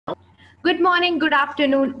Good morning, good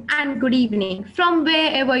afternoon, and good evening from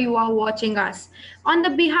wherever you are watching us. On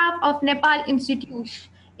the behalf of Nepal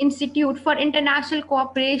Institute for International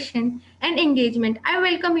Cooperation and Engagement, I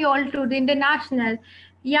welcome you all to the International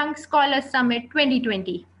Young Scholars Summit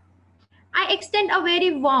 2020. I extend a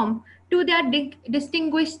very warm to their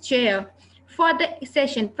distinguished chair for the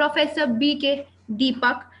session, Professor B.K.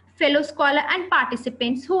 Deepak, fellow scholar and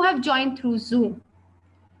participants who have joined through Zoom,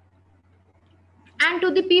 and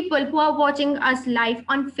to the people who are watching us live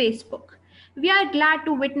on Facebook. We are glad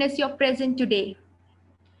to witness your presence today.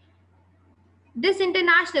 This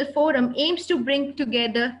international forum aims to bring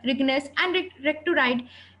together rigorous and rectorized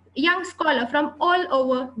young scholars from all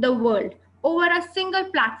over the world over a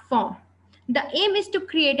single platform. The aim is to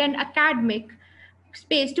create an academic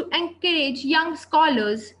space to encourage young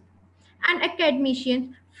scholars and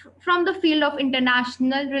academicians from the field of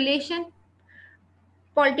international relations,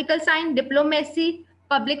 political science, diplomacy,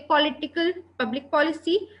 public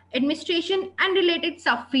policy, administration, and related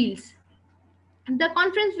subfields. The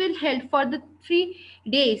conference will held for the 3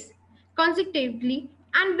 days consecutively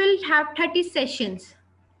and will have 30 sessions,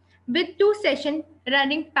 with 2 sessions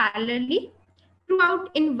running parallelly throughout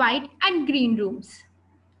in white and green rooms.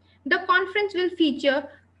 The conference will feature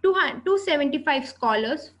 275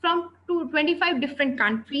 scholars from 25 different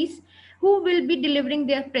countries who will be delivering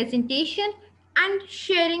their presentation and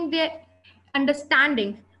sharing their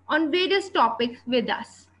understanding on various topics with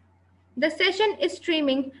us. The session is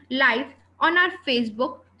streaming live on our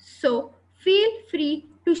Facebook, so feel free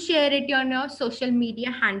to share it on your social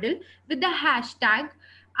media handle with the hashtag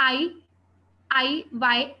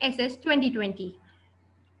IYSS2020.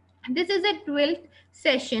 This is a 12th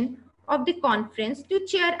session of the conference. To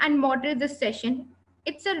chair and moderate the session,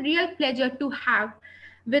 it's a real pleasure to have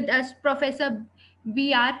with us Professor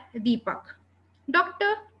B.R. Deepak.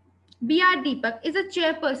 Dr. B.R. Deepak is a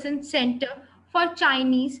chairperson Center for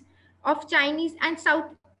Chinese and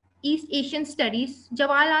Southeast Asian Studies,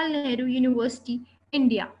 Jawaharlal Nehru University,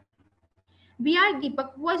 India. B.R.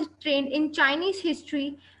 Deepak was trained in Chinese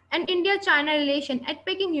history and India-China relation at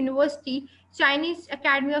Peking University, Chinese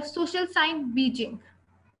Academy of Social Science, Beijing,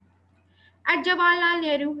 at Jawaharlal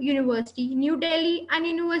Nehru University, New Delhi, and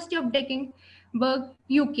University of Edinburgh,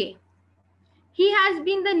 UK. He has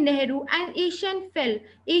been the Nehru and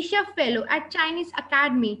Asia Fellow at Chinese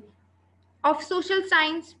Academy of Social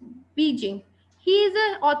Science, Beijing. He is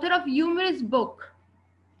the author of numerous books.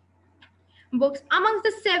 Amongst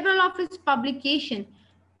the several of his publications,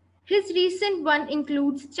 his recent one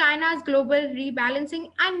includes China's Global Rebalancing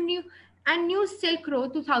and New Silk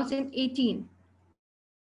Road 2018.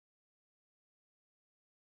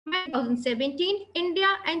 2017,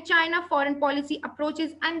 India and China Foreign Policy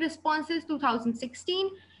Approaches and Responses 2016,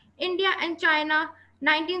 India and China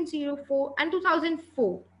 1904 and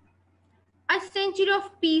 2004, A Century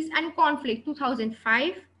of Peace and Conflict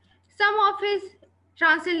 2005. Some of his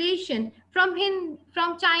translation from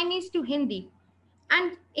Chinese to Hindi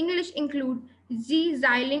and English include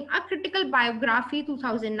Xiling, A Critical Biography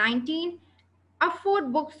 2019, A Four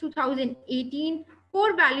Books 2018,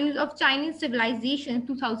 Core Values of Chinese Civilization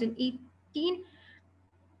 2018,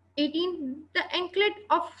 The Enclave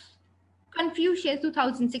of Confucius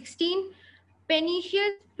 2016,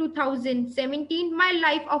 Pernicious 2017, My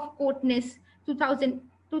Life of Courtness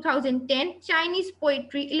 2010, Chinese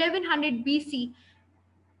Poetry 1100 BC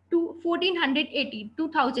to 1400 AD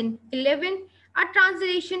 2011, a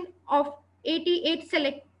translation of 88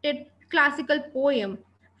 selected classical poems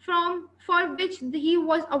for which he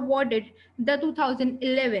was awarded the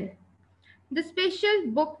 2011 the Special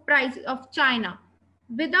Book Prize of China.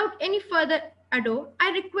 Without any further ado, I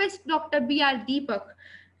request Dr. B.R. Deepak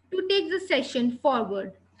to take the session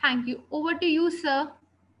forward. Thank you. Over to you, sir.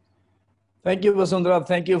 Thank you, Vasundhara.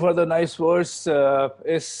 Thank you for the nice words.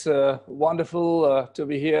 It's wonderful to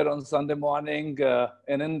be here on Sunday morning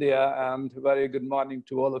in India, and very good morning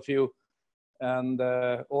to all of you and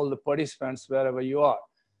all the participants wherever you are.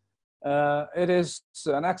 It is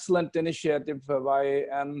an excellent initiative by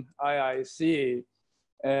NIIC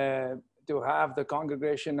to have the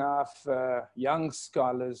congregation of young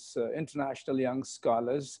scholars, international young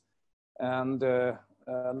scholars, and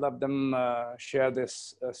let them share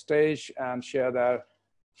this stage and share their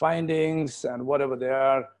findings and whatever they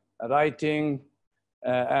are writing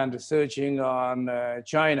and researching on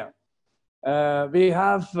China. We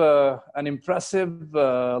have an impressive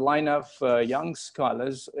line of young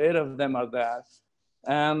scholars. 8 of them are there.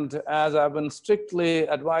 And as I've been strictly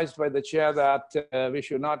advised by the chair that we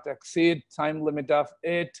should not exceed time limit of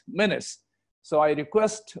 8 minutes. So I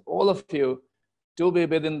request all of you to be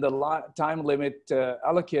within the time limit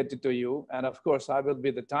allocated to you. And of course, I will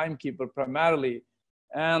be the timekeeper primarily.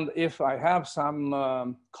 And if I have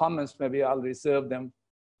some comments, maybe I'll reserve them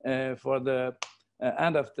for the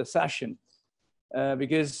end of the session.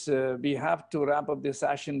 Because we have to wrap up the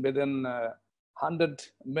session within 100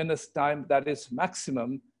 minutes time, that is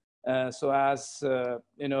maximum. So as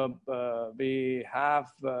we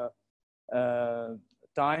have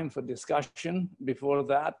time for discussion before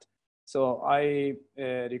that. So I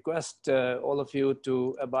request all of you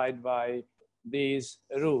to abide by these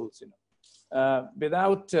rules.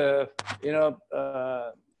 Without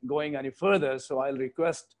going any further, so I'll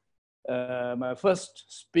request my first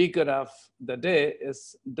speaker of the day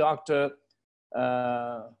is Dr.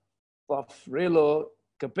 Pfokrelo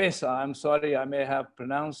Kapesa. I'm sorry, I may have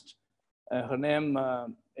pronounced her name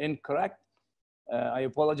incorrect. I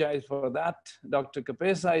apologize for that. Dr.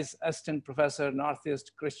 Kapesa is Assistant Professor,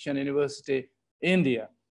 Northeast Christian University, India.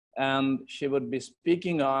 And she would be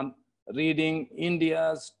speaking on reading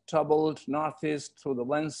India's troubled Northeast through the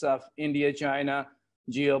lens of India-China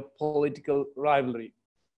geopolitical rivalry.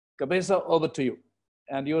 Kapesa, over to you.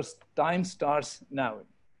 And your time starts now.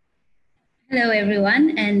 Hello,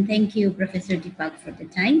 everyone, and thank you, Professor Deepak, for the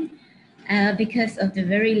time. Because of the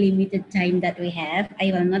very limited time that we have,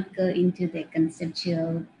 I will not go into the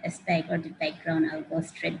conceptual aspect or the background. I'll go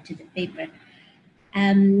straight to the paper.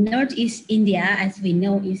 Northeast India, as we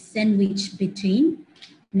know, is sandwiched between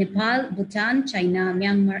Nepal, Bhutan, China,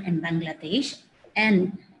 Myanmar, and Bangladesh,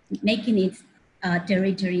 and making its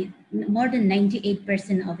territory, more than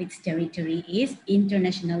 98% of its territory is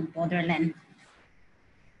international borderland.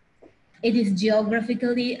 It is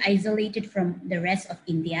geographically isolated from the rest of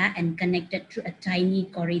India and connected through a tiny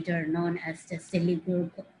corridor known as the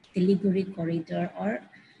Siliguri corridor, or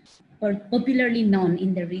popularly known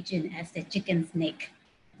in the region as the chicken's neck.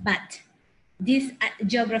 But this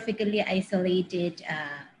geographically isolated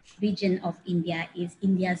region of India is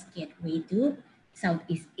India's gateway to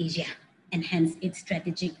Southeast Asia, and hence its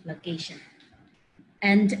strategic location.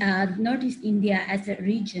 And Northeast India as a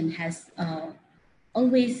region has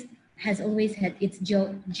always had its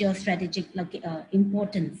geostrategic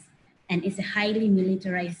importance, and is a highly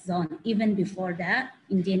militarized zone even before the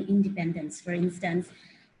Indian independence. For instance,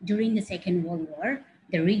 during the Second World War,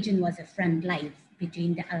 the region was a front line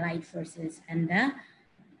between the Allied forces and the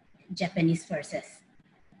Japanese forces.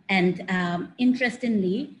 And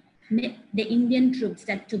interestingly, the Indian troops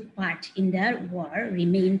that took part in the war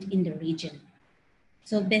remained in the region.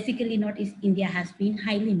 So basically, Northeast India has been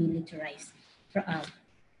highly militarized.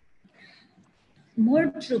 More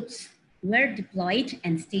troops were deployed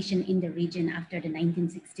and stationed in the region after the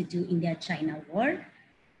 1962 India-China War.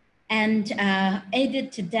 And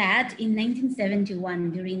added to that, in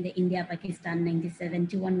 1971, during the India-Pakistan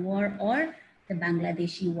 1971 war, or the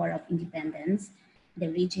Bangladeshi War of Independence, the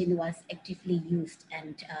region was actively used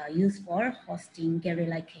for hosting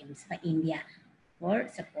guerrilla camps by India for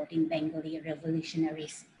supporting Bengali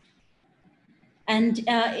revolutionaries. And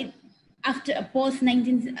after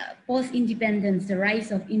post-independence, the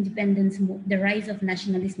rise of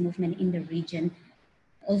nationalist movement in the region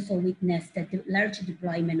also witnessed the large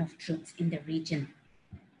deployment of troops in the region.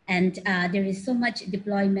 And there is so much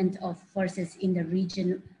deployment of forces in the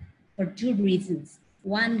region for two reasons.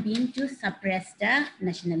 One being to suppress the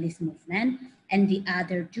nationalist movement, and the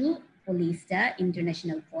other to police the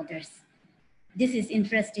international borders. This is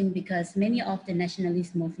interesting because many of the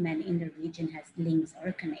nationalist movement in the region has links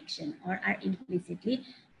or connection, or are implicitly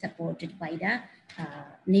supported by the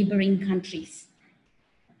neighboring countries.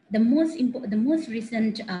 The most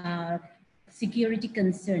recent security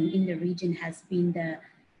concern in the region has been the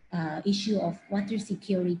issue of water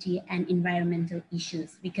security and environmental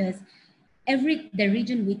issues, because every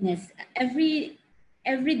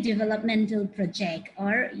developmental project,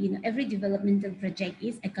 or every developmental project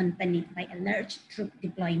is accompanied by a large troop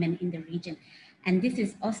deployment in the region, and this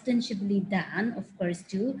is ostensibly done, of course,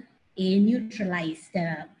 to neutralize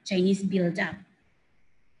the Chinese buildup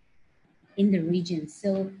in the region.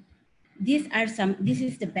 So this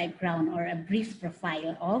is the background, or a brief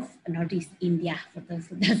profile of Northeast India for those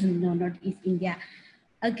who doesn't know Northeast India.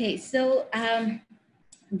 Okay, so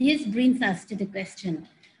this brings us to the question: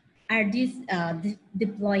 are these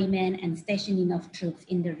deployment and stationing of troops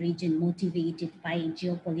in the region motivated by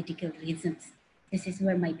geopolitical reasons? This is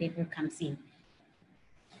where my paper comes in.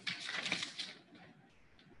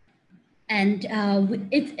 And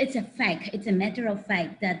it's a fact, it's a matter of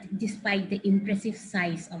fact that despite the impressive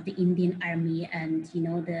size of the Indian army and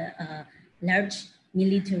the large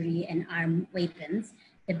military and armed weapons,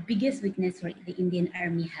 the biggest weakness for the Indian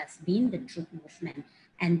army has been the troop movement.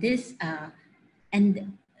 And this And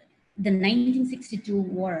the 1962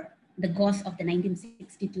 war, the ghost of the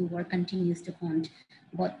 1962 war continues to haunt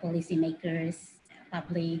both policymakers,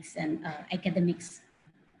 publics, and academics,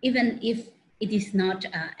 even if it is not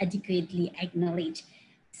adequately acknowledged.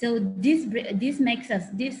 So this makes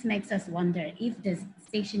us wonder if the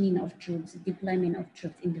stationing of troops, deployment of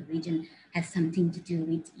troops in the region has something to do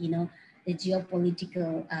with, the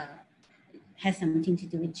geopolitical has something to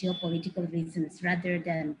do with geopolitical reasons rather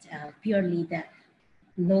than purely the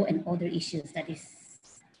law and order issues that is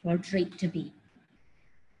portrayed to be.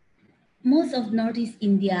 Most of Northeast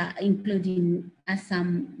India, including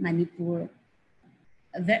Assam, Manipur,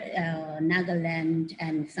 Nagaland,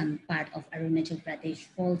 and some part of Arunachal Pradesh,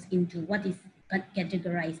 falls into what is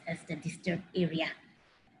categorized as the disturbed area.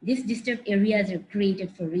 These disturbed areas are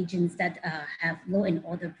created for regions that have law and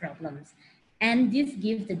order problems. And this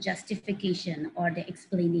gives the justification or the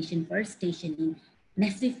explanation for stationing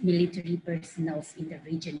massive military personnel in the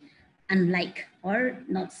region, unlike or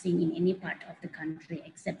not seen in any part of the country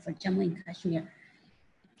except for Jammu and Kashmir.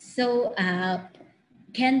 So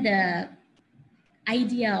can the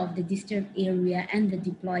idea of the disturbed area and the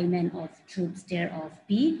deployment of troops thereof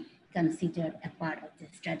be considered a part of the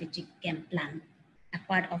strategic game plan, a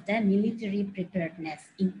part of the military preparedness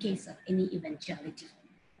in case of any eventuality?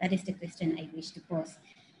 That is the question I wish to pose.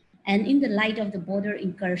 And in the light of the border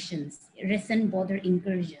incursions, recent border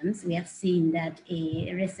incursions, we have seen that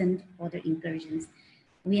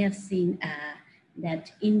we have seen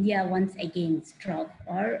that India once again struck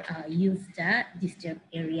or used the disturbed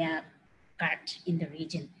area card in the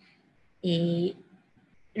region.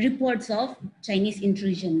 Reports of Chinese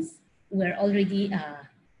intrusions were already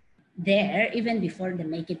there even before they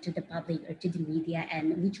make it to the public or to the media,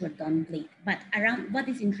 and which were downplayed. But around, what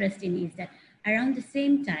is interesting is that around the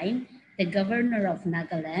same time, the governor of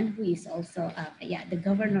Nagaland, who is also, the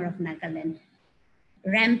governor of Nagaland,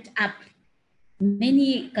 ramped up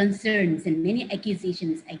many concerns and many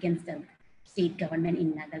accusations against the state government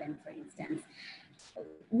in Nagaland, for instance,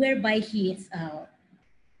 whereby he is,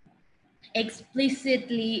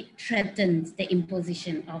 explicitly threatens the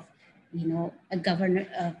imposition of,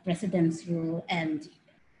 a president's rule, and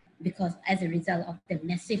because as a result of the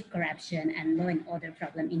massive corruption and law and order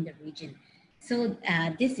problem in the region. So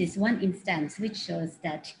this is one instance which shows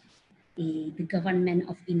that the government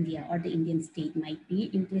of India or the Indian state might be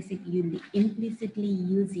implicitly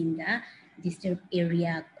using the disturbed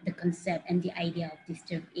area, the concept and the idea of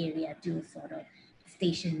disturbed area to sort of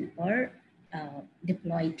station or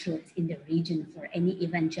deploy troops in the region for any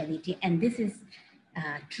eventuality. And this is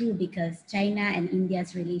true because China and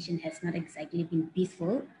India's relation has not exactly been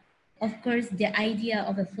peaceful. Of course, the idea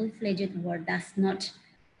of a full-fledged war does not,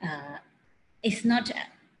 is not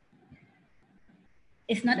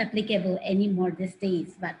applicable anymore these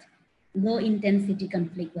days, but low intensity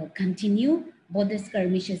conflict will continue, border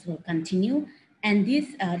skirmishes will continue, and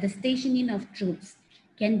this, the stationing of troops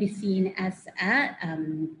can be seen as a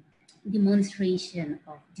demonstration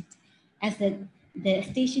of, the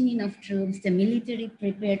stationing of troops, the military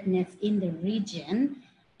preparedness in the region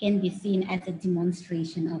can be seen as a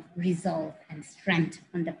demonstration of resolve and strength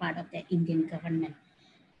on the part of the Indian government.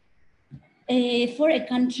 For a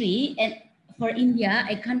country, and for India,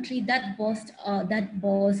 a country that boasts or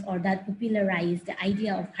that popularized the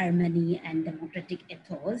idea of harmony and democratic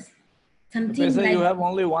ethos, something Kapesa, like— you have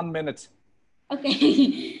only 1 minute.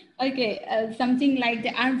 Okay, okay, something like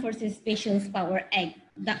the Armed Forces Special Power Act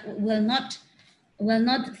that will not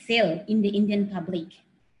sell in the Indian public,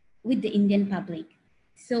 with the Indian public.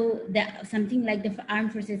 So something like the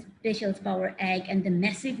Armed Forces Special Power Act and the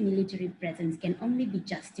massive military presence can only be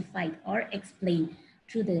justified or explained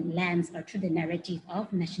through the lens or through the narrative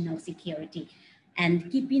of national security.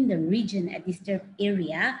 And keeping the region a disturbed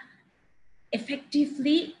area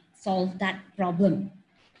effectively solve that problem.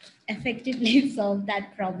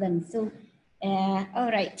 So,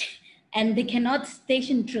 all right. And they cannot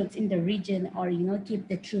station troops in the region or, keep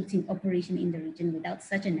the troops in operation in the region without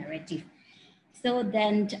such a narrative. So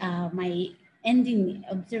then my ending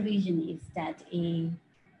observation is that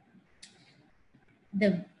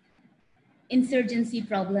the insurgency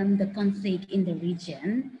problem, the conflict in the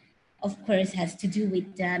region, of course, has to do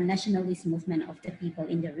with the nationalist movement of the people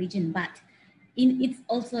in the region, but it's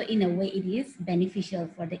also, in a way, it is beneficial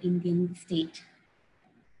for the Indian state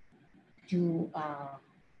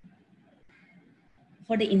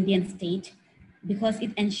because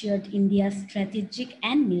it ensured India's strategic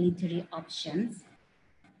and military options.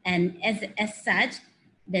 And as such,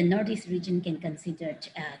 the Northeast region can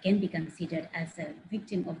be considered as a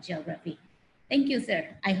victim of geography. Thank you, sir.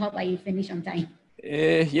 I hope I finish on time.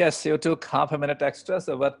 Yes, you took half a minute extra,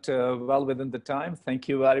 so but well within the time. Thank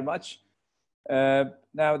you very much.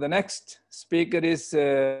 Now, the next speaker is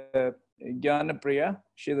Gnanapriya.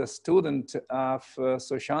 She's a student of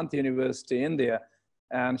Sushant University, India,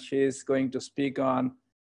 and she is going to speak on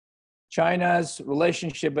China's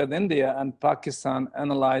relationship with India and Pakistan,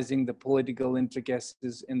 analyzing the political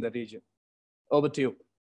intricacies in the region. Over to you.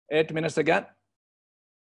 8 minutes again.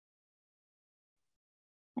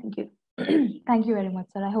 Thank you. Thank you very much,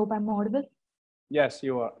 sir. I hope I'm audible. Yes,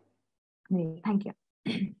 you are. Great. Thank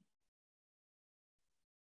you.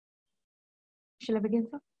 Shall I begin,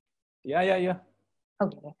 sir? Yeah.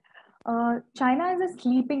 Okay. China is a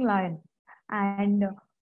sleeping lion, and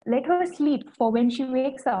let her sleep, for when she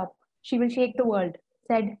wakes up, she will shake the world,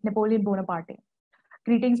 said Napoleon Bonaparte.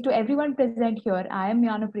 Greetings to everyone present here. I am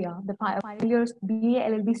Gnanapriya, the final year BA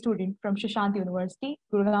LLB student from Sushant University,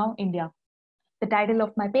 Gurgaon, India. The title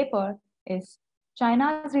of my paper is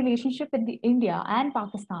China's relationship with India and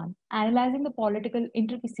Pakistan, analyzing the political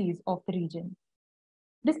intricacies of the region.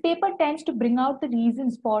 This paper tends to bring out the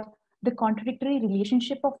reasons for the contradictory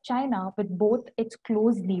relationship of China with both its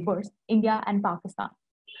close neighbors, India and Pakistan.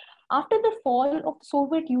 After the fall of the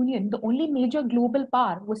Soviet Union, the only major global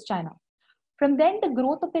power was China. From then, the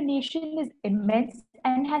growth of the nation is immense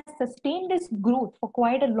and has sustained this growth for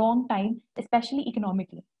quite a long time, especially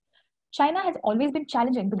economically. China has always been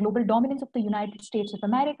challenging the global dominance of the United States of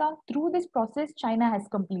America. Through this process, China has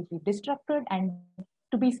completely disrupted and,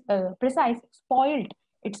 to be precise, spoiled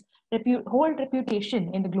its whole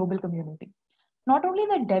reputation in the global community. Not only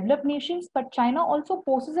the developed nations, but China also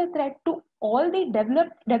poses a threat to all the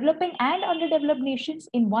developing and underdeveloped nations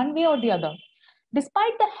in one way or the other.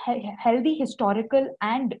 Despite the healthy historical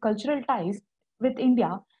and cultural ties with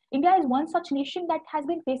India, India is one such nation that has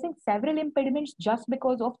been facing several impediments just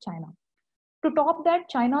because of China. To top that,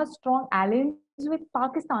 China's strong alliance with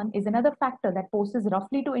Pakistan is another factor that poses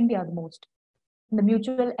roughly to India the most. The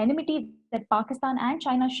mutual enmity that Pakistan and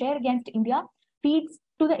China share against India feeds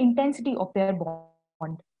to the intensity of their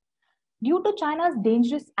bond. Due to China's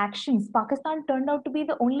dangerous actions, Pakistan turned out to be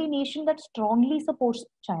the only nation that strongly supports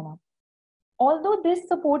China. Although this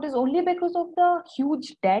support is only because of the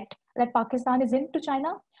huge debt that Pakistan is in to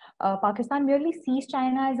China, Pakistan merely sees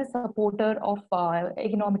China as a supporter of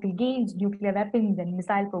economical gains, nuclear weapons, and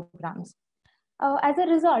missile programs. As a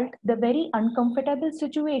result, the very uncomfortable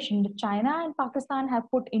situation that China and Pakistan have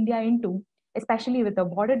put India into, especially with the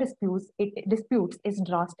border disputes, is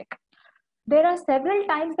drastic. There are several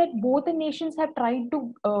times that both the nations have tried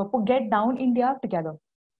to get down India together.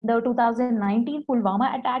 The 2019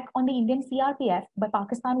 Pulwama attack on the Indian CRPF by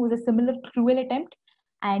Pakistan was a similar cruel attempt,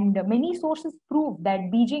 and many sources prove that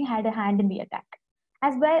Beijing had a hand in the attack.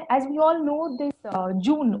 As well as we all know, this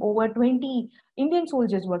June, over 20 Indian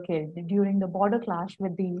soldiers were killed during the border clash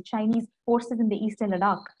with the Chinese forces in the eastern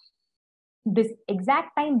Ladakh. This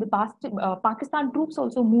exact time, the Pakistan troops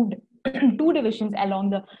also moved two divisions along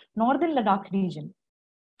the northern Ladakh region.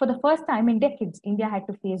 For the first time in decades, India had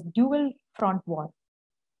to face dual front war.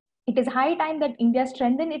 It is high time that India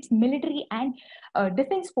strengthen its military and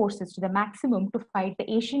defense forces to the maximum to fight the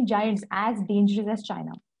Asian giants as dangerous as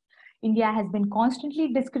China. India has been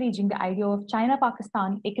constantly discouraging the idea of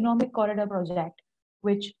China-Pakistan Economic Corridor Project,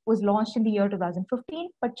 which was launched in the year 2015,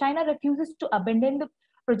 but China refuses to abandon the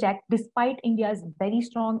project despite India's very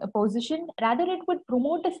strong opposition. Rather, it would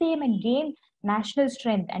promote the same and gain national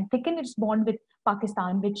strength and thicken its bond with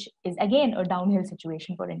Pakistan, which is again a downhill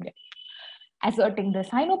situation for India. Asserting the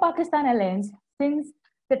Sino-Pakistan alliance since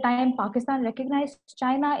the time Pakistan recognized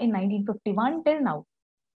China in 1951 till now.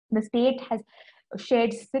 The states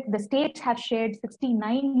have shared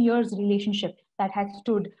 69 years relationship that has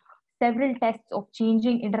stood several tests of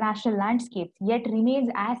changing international landscapes, yet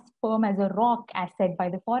remains as firm as a rock, as said by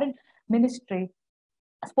the foreign ministry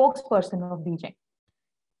spokesperson of Beijing.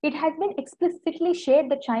 It has been explicitly shared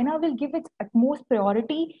that China will give its utmost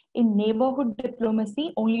priority in neighborhood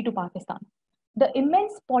diplomacy only to Pakistan. The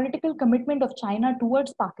immense political commitment of China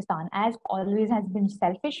towards Pakistan, as always, has been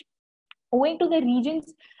selfish, owing to the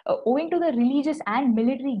religious and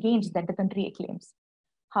military gains that the country claims.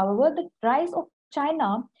 However, the rise of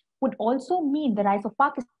China would also mean the rise of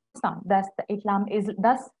Pakistan. Thus,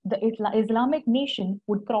 the Islamic nation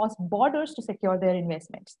would cross borders to secure their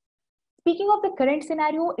investments. Speaking of the current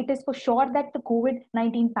scenario, it is for sure that the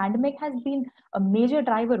COVID-19 pandemic has been a major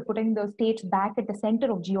driver, putting the states back at the center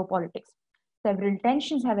of geopolitics. Several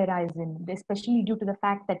tensions have arisen, especially due to the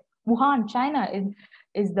fact that Wuhan, China,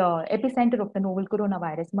 is the epicenter of the novel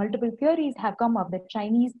coronavirus. Multiple theories have come up that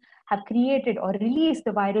Chinese have created or released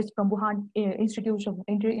the virus from Wuhan Institute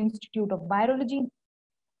of Virology,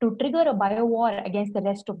 to trigger a bio-war against the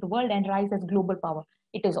rest of the world and rise as global power.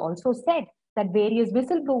 It is also said that various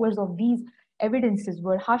whistleblowers of these evidences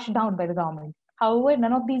were hushed down by the government. However,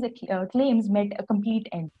 none of these claims met a complete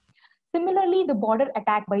end. Similarly, the border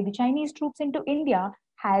attack by the Chinese troops into India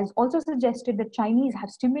has also suggested that Chinese have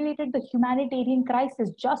stimulated the humanitarian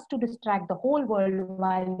crisis just to distract the whole world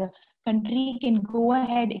while the country can go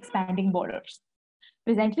ahead expanding borders.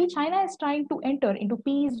 Presently, China is trying to enter into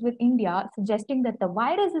peace with India, suggesting that the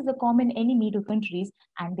virus is a common enemy to countries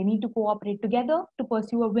and they need to cooperate together to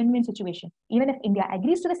pursue a win-win situation. Even if India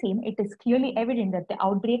agrees to the same, it is clearly evident that the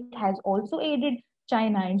outbreak has also aided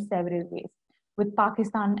China in several ways. With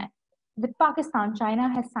Pakistan, China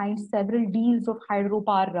has signed several deals of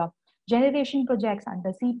hydropower generation projects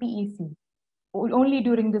under CPEC only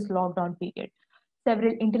during this lockdown period.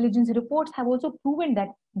 Several intelligence reports have also proven that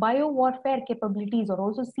biowarfare capabilities are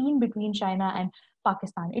also seen between China and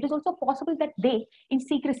Pakistan. It is also possible that they, in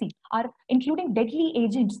secrecy, are including deadly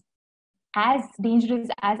agents as dangerous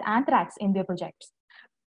as anthrax in their projects.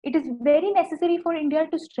 It is very necessary for India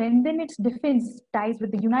to strengthen its defense ties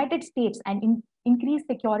with the United States and increase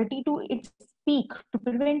security to its peak to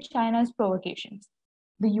prevent China's provocations.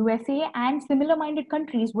 The USA and similar minded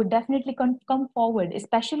countries would definitely come forward,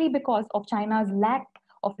 especially because of China's lack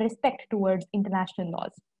of respect towards international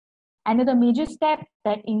laws. Another major step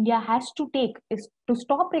that India has to take is to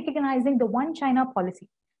stop recognizing the one China policy.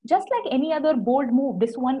 Just like any other bold move,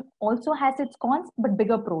 this one also has its cons but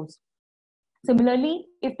bigger pros. Similarly,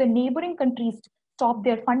 if the neighboring countries stop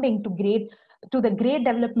their funding to the great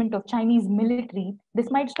development of Chinese military,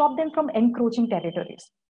 this might stop them from encroaching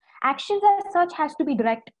territories. Actions as such has to be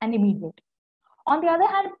direct and immediate. On the other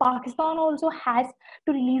hand, Pakistan also has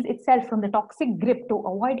to release itself from the toxic grip to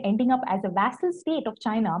avoid ending up as a vassal state of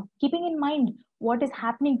China, keeping in mind what is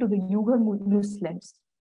happening to the Uyghur Muslims.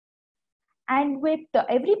 And with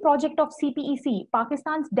every project of CPEC,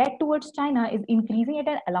 Pakistan's debt towards China is increasing at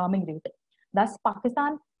an alarming rate. Thus,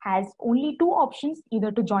 Pakistan has only two options,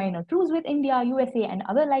 either to join a truce with India, USA, and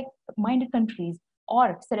other like-minded countries,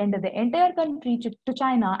 or surrender the entire country to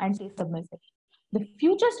China and stay submissive. The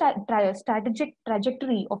future strategic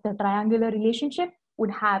trajectory of the triangular relationship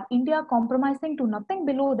would have India compromising to nothing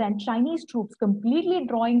below than Chinese troops completely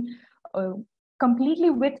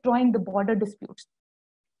withdrawing the border disputes.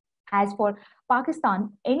 As for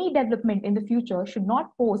Pakistan, any development in the future should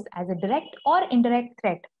not pose as a direct or indirect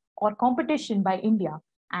threat or competition by India,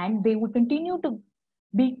 and they would continue to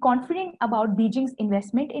be confident about Beijing's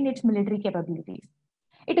investment in its military capabilities.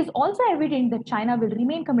 It is also evident that China will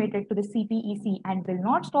remain committed to the CPEC and will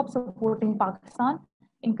not stop supporting Pakistan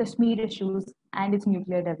in Kashmir issues and its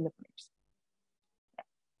nuclear developments.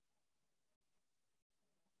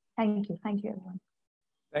 Thank you. Thank you, everyone.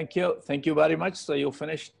 Thank you. Thank you very much. So you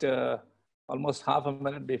finished almost half a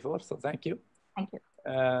minute before, so thank you. Thank you.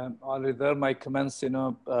 I'll reserve my comments,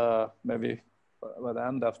 maybe by the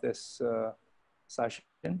end of this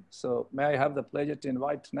session. So may I have the pleasure to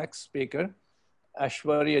invite next speaker,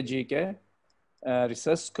 Aiswarya GK,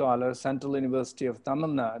 research scholar, Central University of Tamil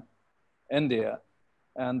Nadu, India.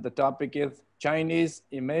 And the topic is Chinese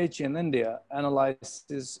image in India,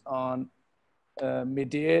 analysis on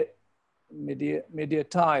mediatized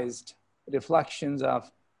reflections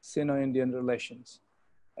of Sino-Indian relations.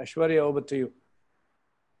 Aiswarya, over to you.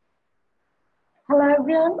 Hello,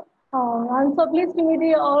 everyone. I'm so pleased to meet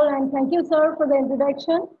you all, and thank you, sir, for the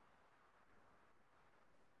introduction.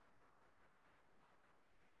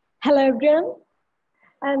 Hello, everyone.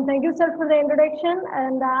 And thank you, sir, for the introduction.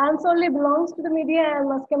 And I'm solely belongs to the media and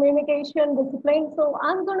mass communication discipline. So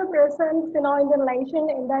I'm going to present Sino-Indian relation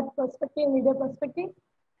in that perspective, media perspective.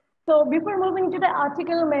 So before moving to the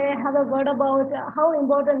article, may I have a word about how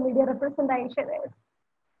important media representation is.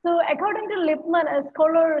 So according to Lippmann, a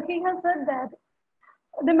scholar, he has said that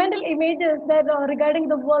the mental images that are regarding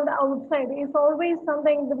the world outside is always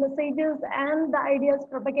something, the messages and the ideas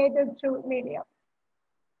propagated through media.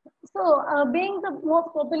 So being the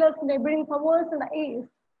most populous neighboring powers in the East,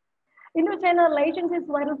 Indo-China relations is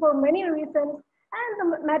vital for many reasons. And the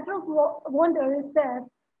matter of wonder is that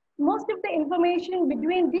most of the information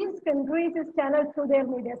between these countries is channeled through their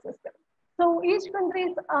media system. So each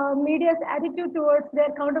country's media's attitude towards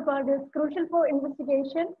their counterpart is crucial for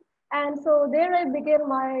investigation. And so there I began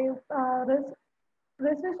my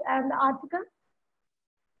research and article.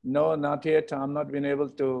 No, not yet. I'm not been able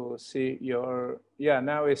to see your, yeah,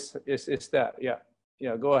 now it's there. Yeah,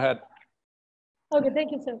 go ahead. Okay,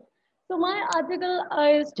 thank you, sir. So my article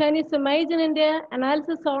is Chinese image in India,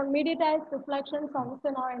 analysis on mediatized reflections on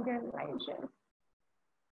Sino-Indian relations.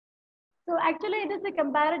 So actually, it is a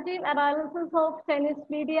comparative analysis of Chinese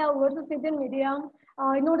media versus Indian media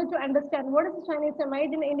in order to understand what is the Chinese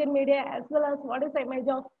image in Indian media as well as what is the image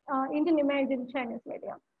of Indian image in Chinese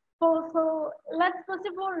media. So let's first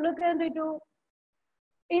of all look into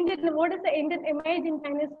what is the Indian image in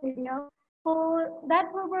Chinese media. For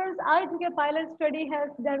that purpose, I took a pilot study has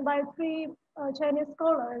done by three Chinese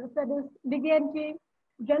scholars, that is Digianji,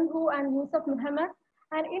 Zhenhu, and Yusuf Muhammad.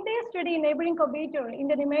 And in their study, Neighboring Computer,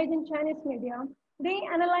 Indian Image in Chinese Media, they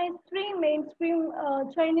analyzed three mainstream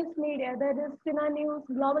Chinese media, that is Sino News,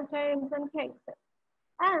 Global Times, and Kapesa.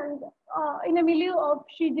 And in the milieu of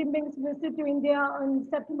Xi Jinping's visit to India in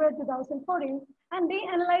September 2014, and they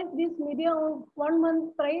analyzed this media on 1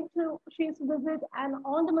 month prior to Xi's visit and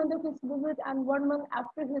on the month of his visit and 1 month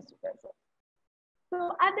after his visit.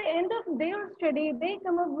 So at the end of their study, they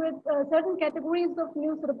come up with certain categories of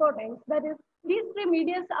news reporting. That is, these three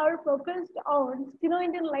medias are focused on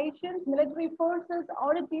Sino-Indian relations, military forces,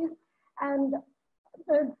 oddities, and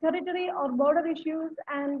territory or border issues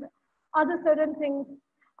and other certain things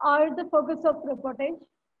are the focus of reportage.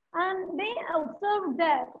 And they observed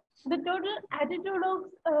that the total attitude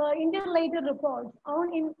of Indian-related reports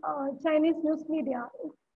on in Chinese news media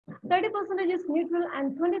is 30% is neutral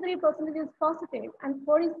and 23% is positive and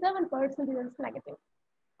 47% is negative.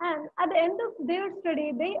 And at the end of their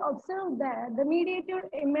study, they observed that the mediated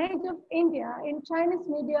image of India in Chinese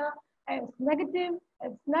media is negative,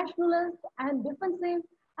 it's nationalist and defensive,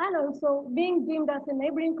 and also being deemed as a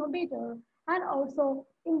neighboring competitor, and also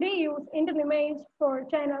they use Indian image for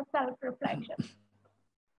China's self-reflection.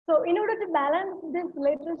 So in order to balance this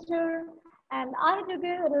literature, and I took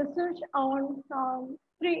a research on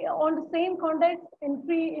the same context in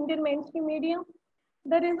three Indian mainstream media.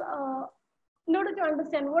 That is, in order to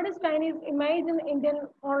understand what is Chinese image in Indian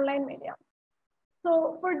online media.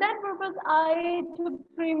 So for that purpose, I took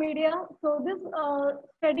three media. So this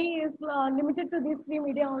study is limited to these three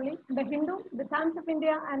media only: the Hindu, the Times of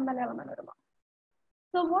India, and Malayalam Manorama.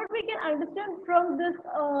 So what we can understand from this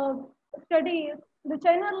study is the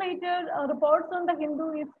China-related reports on the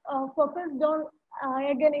Hindu is focused on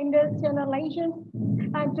again Indo-China relations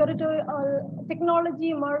and territorial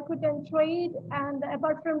technology, market and trade, and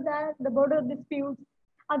apart from that, the border disputes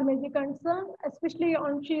are the major concern, especially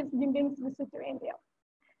on Xi Jinping's visit to India.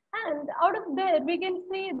 And out of that, we can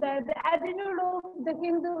see that the attitude of the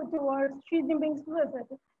Hindu towards Xi Jinping's visit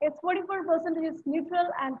is 44% is neutral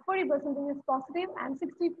and 40% is positive and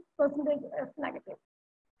 60% is negative.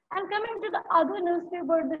 And coming to the other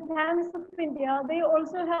newspaper, the Times of India, they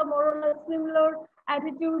also have more or less similar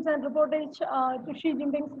attitudes and reportage to Xi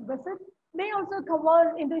Jinping's visit. They also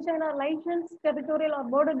cover Indo-China relations, territorial or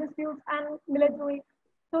border disputes, and military.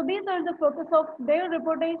 So these are the focus of their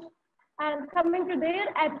reportage. And coming to their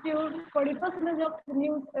attitude, 40% of the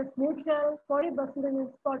news is neutral, 40% is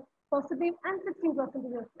positive, and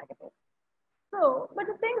 16% is negative. So, but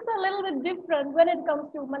the things are a little bit different when it comes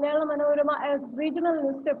to Malayalam Manorama as regional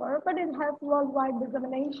newspaper, but it has worldwide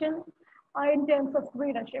dissemination in terms of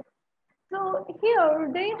readership. So here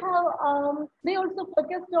they have, they also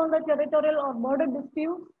focused on the territorial or border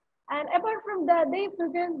disputes. And apart from that, they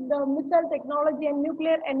focused the missile technology and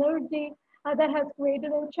nuclear energy that has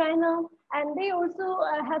created in China. And they also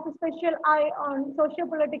have a special eye on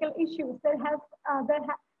socio-political issues that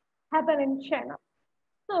happen in China.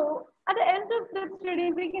 So at the end of this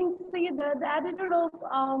study, we can see that the attitude of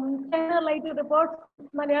China-related reports,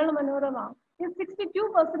 Malayalam Manorama, is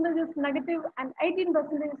 62% is negative and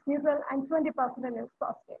 18% is neutral and 20% is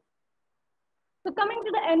positive. So coming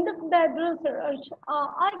to the end of that research,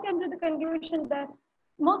 I came to the conclusion that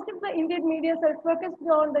most of the Indian media are focused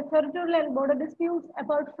on the territorial and border disputes,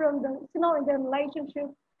 apart from the Sino-Indian relationship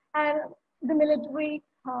and the military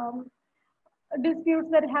disputes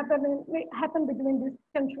that happen between these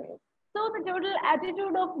countries. So the total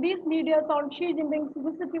attitude of these media on Xi Jinping's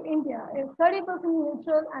visit to India is 30%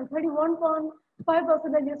 neutral and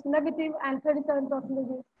 31.5% is negative and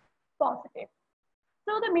 37% is positive.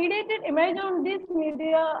 So the mediated image on this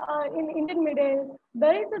media in Indian media is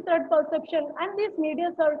there is a threat perception, and these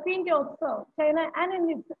media are keen to observe China and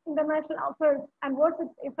in its international affairs and what's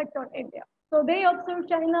its effect on India. So they observe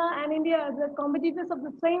China and India as the competitors of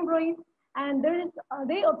the same race, and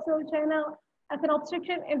they observe China as an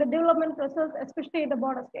obstruction in the development process, especially in the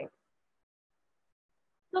border states.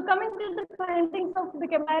 So coming to the findings of the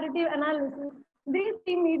comparative analysis, these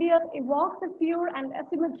three media evokes a pure and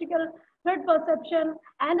asymmetrical threat perception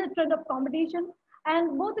and a trend of competition.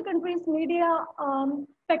 And both the countries' media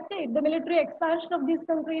spectate the military expansion of these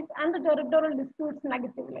countries and the territorial disputes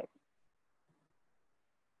negatively.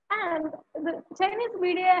 And the Chinese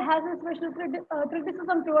media has a special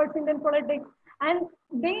criticism towards Indian politics, and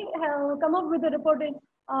they have come up with a reporting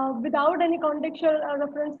without any contextual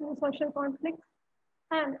reference to social conflicts.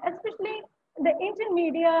 And especially the Asian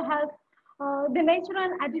media has the nature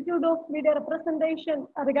and attitude of media representation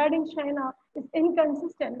regarding China is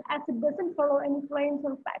inconsistent as it doesn't follow any plain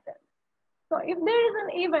or pattern. So if there is an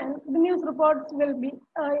event, the news reports will be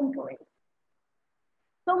incorrect.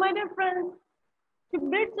 So my dear friends, to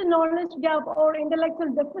bridge the knowledge gap or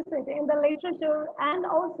intellectual deficit in the literature and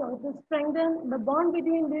also to strengthen the bond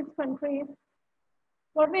between these countries,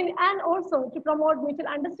 and also to promote mutual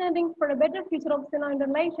understanding for a better future of Sino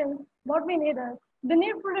relations, what we need is the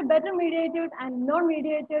need for a better mediated and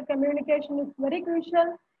non-mediated communication is very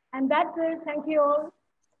crucial. And that's it. Thank you all.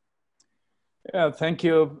 Yeah, thank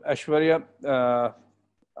you, Aiswarya.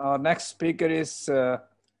 Our next speaker is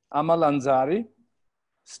Amal Anzari,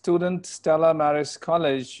 student, Stella Maris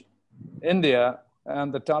College, India,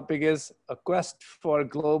 and the topic is A Quest for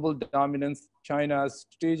Global Dominance, China's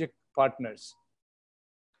Strategic Partners.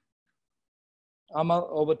 Amal,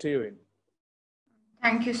 over to you.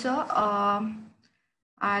 Thank you, sir.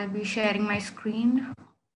 I'll be sharing my screen.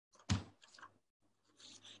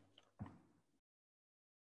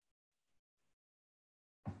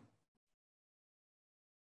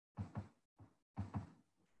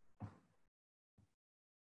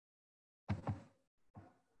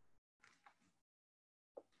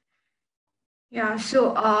 Yeah,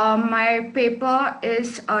 so my paper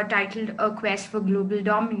is titled A Quest for Global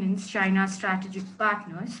Dominance, China's Strategic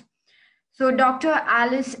Partners. So Dr.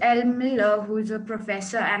 Alice L. Miller, who is a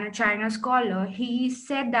professor and a China scholar, he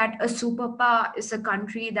said that a superpower is a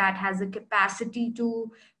country that has the capacity to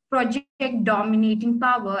project dominating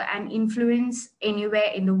power and influence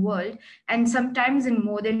anywhere in the world, and sometimes in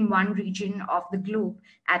more than one region of the globe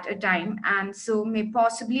at a time, and so may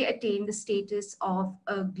possibly attain the status of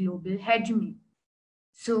a global hegemony.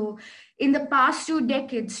 So, in the past 2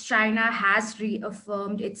 decades, China has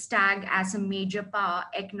reaffirmed its tag as a major power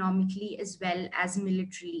economically as well as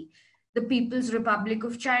militarily. The People's Republic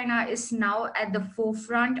of China is now at the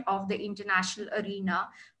forefront of the international arena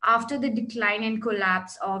after the decline and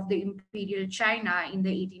collapse of the Imperial China in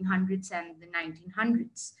the 1800s and the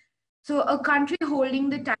 1900s. So, a country holding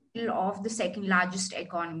the title of the second largest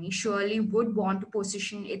economy surely would want to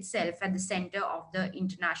position itself at the center of the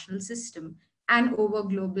international system and over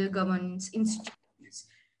global governance institutions.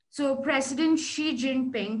 So President Xi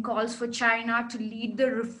Jinping calls for China to lead the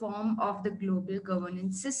reform of the global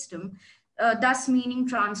governance system, thus meaning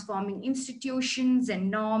transforming institutions and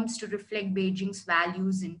norms to reflect Beijing's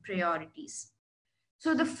values and priorities.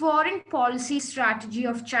 So the foreign policy strategy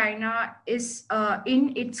of China is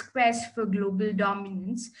in its quest for global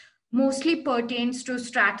dominance, mostly pertains to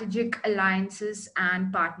strategic alliances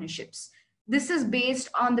and partnerships. This is based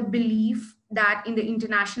on the belief that in the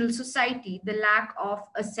international society, the lack of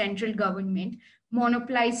a central government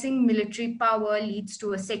monopolizing military power leads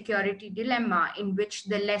to a security dilemma in which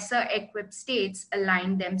the lesser equipped states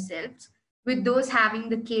align themselves with those having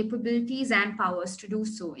the capabilities and powers to do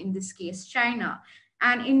so, in this case, China.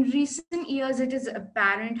 And in recent years, it is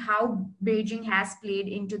apparent how Beijing has played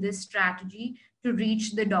into this strategy to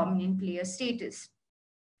reach the dominant player status.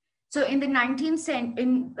 So in the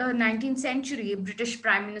 19th century, British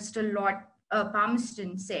Prime Minister Lord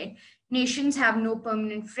Palmerston said, nations have no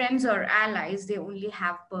permanent friends or allies, they only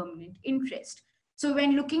have permanent interest. So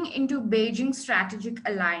when looking into Beijing's strategic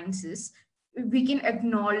alliances, we can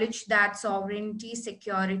acknowledge that sovereignty,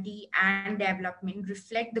 security, and development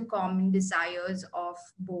reflect the common desires of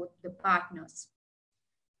both the partners.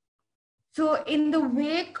 So in the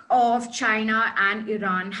wake of China and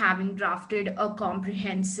Iran having drafted a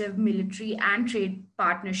comprehensive military and trade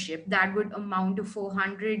partnership that would amount to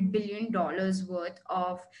 $400 billion worth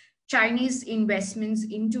of Chinese investments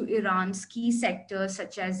into Iran's key sectors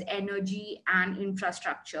such as energy and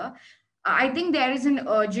infrastructure, I think there is an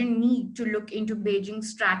urgent need to look into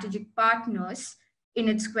Beijing's strategic partners in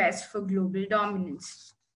its quest for global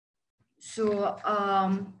dominance. So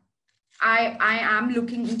I am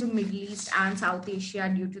looking into Middle East and South Asia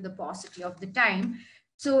due to the paucity of the time.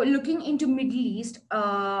 So looking into Middle East,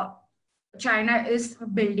 China is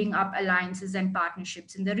building up alliances and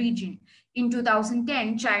partnerships in the region. In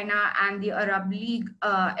 2010, China and the Arab League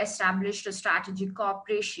established a strategic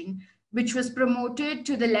cooperation, which was promoted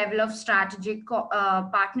to the level of strategic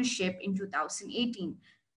partnership in 2018.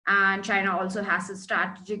 And China also has a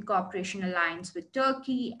strategic cooperation alliance with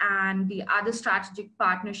Turkey, and the other strategic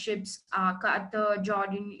partnerships are Qatar,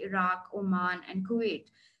 Jordan, Iraq, Oman, and Kuwait.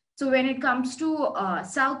 So when it comes to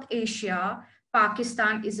South Asia,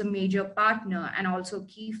 Pakistan is a major partner and also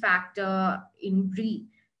key factor in BRI.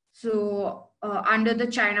 So under the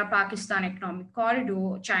China-Pakistan Economic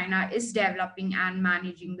Corridor, China is developing and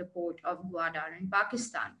managing the port of Gwadar in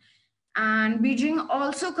Pakistan. And Beijing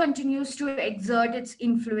also continues to exert its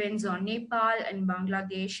influence on Nepal and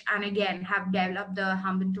Bangladesh, and again have developed the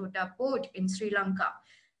Hambantota port in Sri Lanka.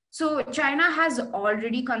 So China has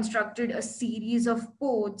already constructed a series of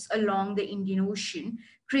ports along the Indian Ocean,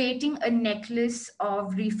 creating a necklace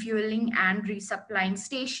of refueling and resupplying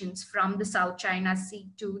stations from the South China Sea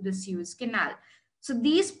to the Suez Canal. So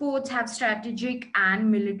these ports have strategic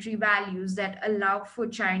and military values that allow for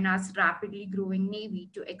China's rapidly growing navy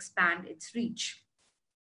to expand its reach.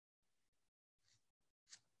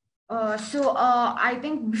 I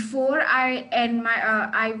think before I end my,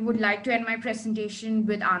 I would like to end my presentation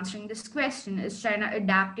with answering this question: is China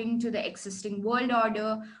adapting to the existing world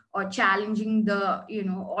order or challenging the,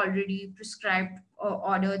 already prescribed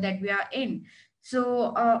order that we are in?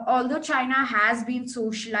 So, although China has been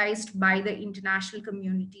socialized by the international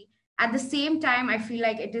community, at the same time, I feel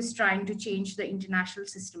like it is trying to change the international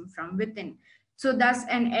system from within. So thus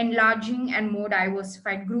an enlarging and more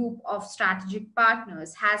diversified group of strategic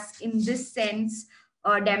partners has in this sense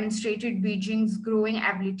demonstrated Beijing's growing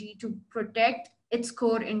ability to protect its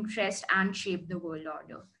core interest and shape the world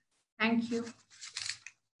order. Thank you.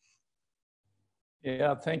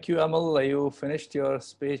 Yeah, thank you, Amal. You finished your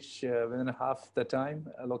speech within half the time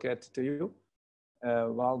allocated to you.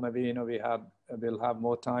 Well, maybe we'll have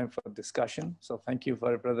more time for discussion. So thank you for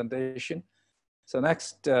your presentation. So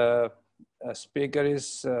next speaker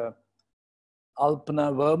is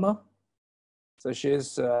Alpana Verma. So she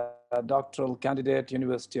is a doctoral candidate,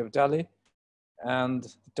 University of Delhi, and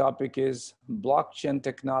the topic is blockchain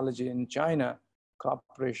technology in China,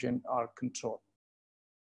 cooperation or control.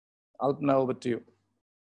 Alpana, over to you.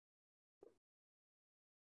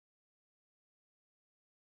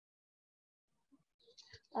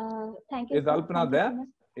 Thank you. Is Alpana there?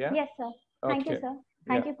 Yeah? Yes, sir. Thank you, sir.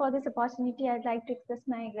 Thank you for this opportunity. I'd like to express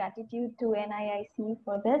my gratitude to NIIC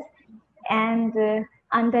for this. And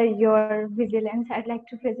under your vigilance, I'd like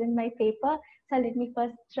to present my paper. So let me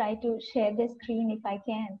first try to share the screen if I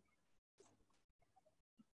can.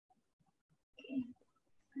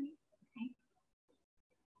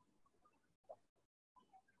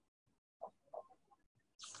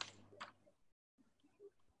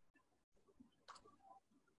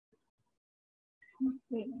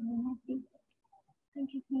 Wait,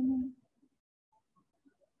 thank you.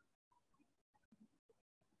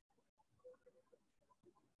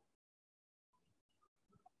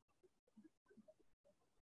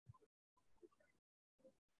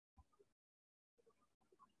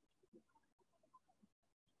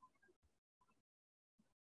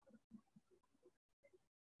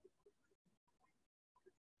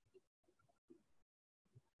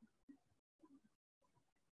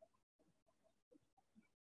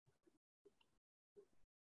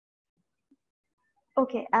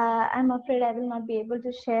 Okay, I'm afraid I will not be able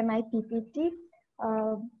to share my PPT.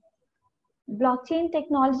 Blockchain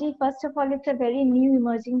technology, first of all, it's a very new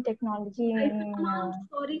emerging technology.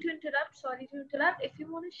 Sorry to interrupt. If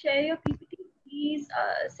you want to share your PPT, please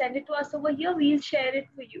send it to us over here. We'll share it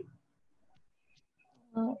for you.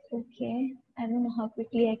 Okay, I don't know how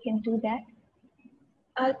quickly I can do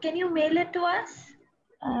that. Can you mail it to us?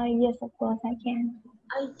 Yes, of course I can.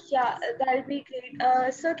 Yeah, that'll be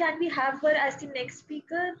great. So can we have her as the next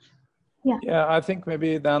speaker? Yeah, I think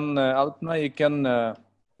maybe then Alpana, you can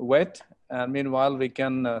wait. And meanwhile, we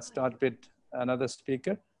can start with another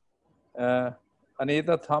speaker.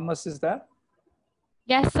 Anita Thomas is there?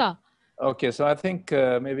 Yes, sir. Okay, so I think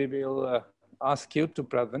maybe we'll ask you to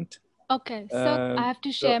present. Okay, so I have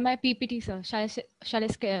to share my PPT, sir. Shall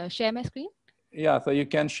I share my screen? Yeah, so you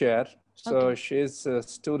can share. So okay. She's a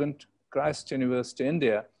student, Christ University,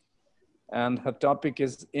 India, and her topic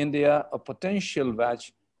is India, a potential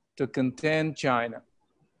wedge to contain China.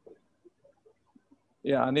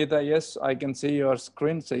 Yeah, Anita, yes, I can see your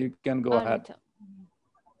screen, so you can go ahead. Right,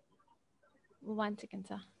 1 second,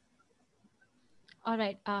 sir. All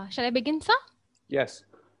right, shall I begin, sir? Yes.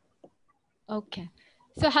 Okay.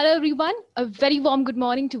 So hello, everyone. A very warm good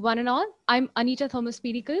morning to one and all. I'm Anita Thomas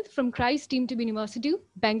Pedicle from Christ Team to University,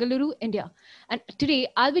 Bengaluru, India. And today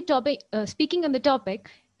I'll be speaking on the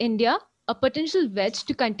topic, India, a potential wedge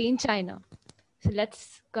to contain China. So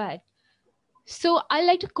let's go ahead. So I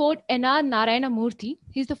like to quote N.R. Narayana Murthy.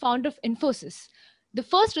 He's the founder of Infosys. The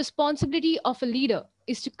first responsibility of a leader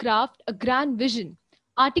is to craft a grand vision,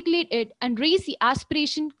 articulate it, and raise the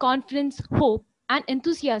aspiration, confidence, hope, and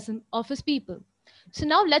enthusiasm of his people. So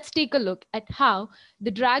now let's take a look at how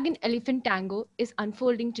the dragon elephant tango is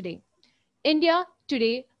unfolding today. India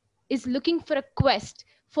today is looking for a quest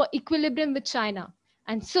for equilibrium with China.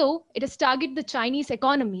 And so it has targeted the Chinese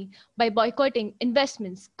economy by boycotting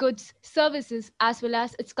investments, goods, services, as well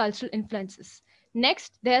as its cultural influences.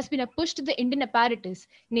 Next, there has been a push to the Indian apparatus,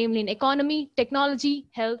 namely in economy, technology,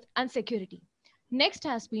 health, and security. Next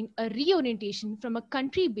has been a reorientation from a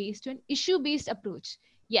country-based to an issue-based approach.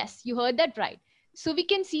 Yes, you heard that right. So we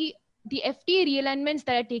can see the FTA realignments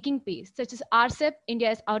that are taking place, such as RCEP,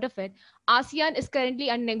 India is out of it. ASEAN is currently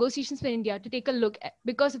under negotiations for India to take a look at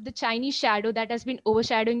because of the Chinese shadow that has been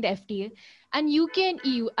overshadowing the FTA. And UK and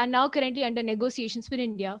EU are now currently under negotiations for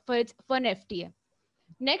India for an FTA.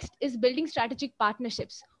 Next is building strategic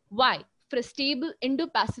partnerships. Why? For a stable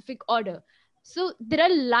Indo-Pacific order. So there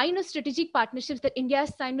are a line of strategic partnerships that India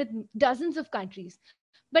has signed with dozens of countries.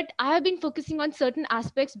 But I have been focusing on certain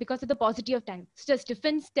aspects because of the paucity of time, such as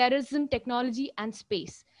defense, terrorism, technology, and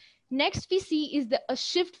space. Next we see is a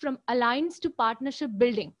shift from alliance to partnership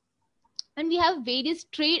building. And we have various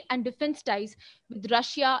trade and defense ties with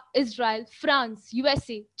Russia, Israel, France,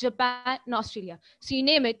 USA, Japan, and Australia. So you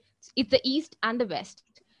name it, it's the East and the West.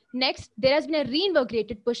 Next, there has been a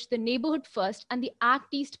reinvigorated push to the neighborhood first and the Act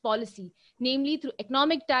East policy, namely through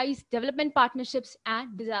economic ties, development partnerships,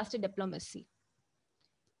 and disaster diplomacy.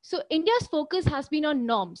 So India's focus has been on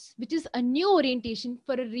norms, which is a new orientation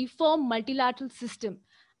for a reform multilateral system.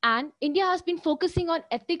 And India has been focusing on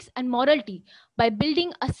ethics and morality by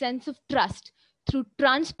building a sense of trust through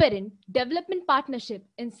transparent development partnership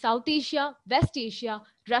in South Asia, West Asia,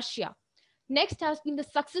 Russia. Next has been the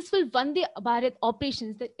successful Vande Bharat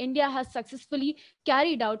operations that India has successfully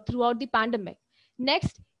carried out throughout the pandemic.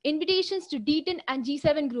 Next, invitations to D10 and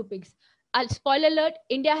G7 groupings. Spoiler alert,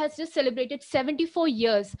 India has just celebrated 74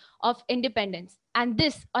 years of independence. And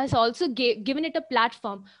this has also given it a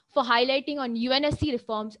platform for highlighting on UNSC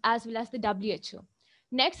reforms as well as the WHO.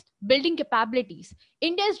 Next, building capabilities.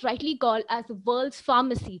 India is rightly called as the world's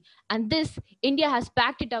pharmacy. And this, India has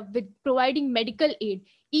backed it up with providing medical aid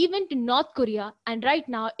even to North Korea. And right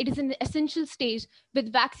now, it is in the essential stage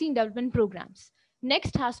with vaccine development programs.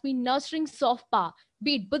 Next has been nurturing soft power,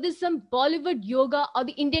 be it Buddhism, Bollywood, yoga, or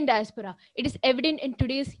the Indian diaspora. It is evident in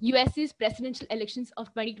today's USA's presidential elections of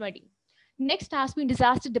 2020. Next has been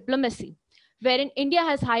disaster diplomacy, wherein India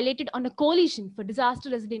has highlighted on a coalition for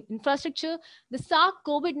disaster-resilient infrastructure, the SARC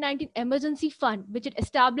COVID-19 Emergency Fund, which it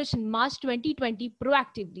established in March 2020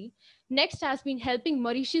 proactively. Next has been helping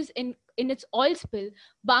Mauritius in its oil spill,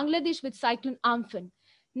 Bangladesh with Cyclone Amphan.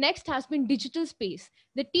 Next has been digital space.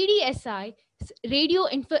 The TDSI radio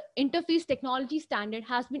interface technology standard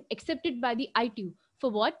has been accepted by the ITU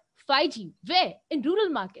for what? 5G. Where? In rural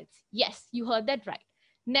markets. Yes, you heard that right.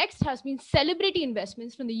 Next has been celebrity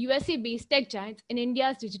investments from the USA-based tech giants in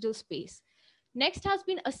India's digital space. Next has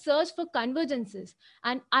been a search for convergences,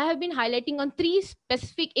 and I have been highlighting on 3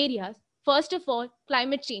 specific areas. First of all,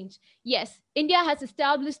 climate change. Yes, India has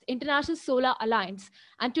established International Solar Alliance,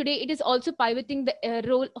 and today it is also pivoting the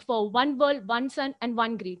role for One World, One Sun, and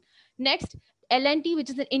One Grid. Next, L&T,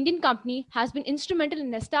 which is an Indian company, has been instrumental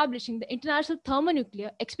in establishing the International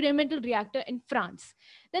Thermonuclear Experimental Reactor in France.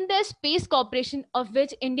 Then there's Space Corporation, of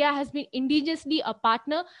which India has been indigenously a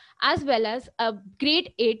partner, as well as a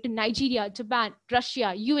great aid to Nigeria, Japan,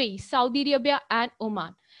 Russia, UAE, Saudi Arabia, and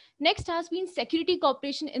Oman. Next has been security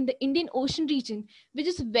cooperation in the Indian Ocean region, which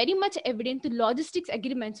is very much evident through logistics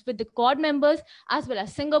agreements with the Quad members, as well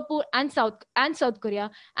as Singapore and South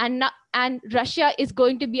Korea, and Russia is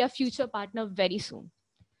going to be a future partner very soon.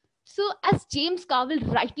 So as James Carville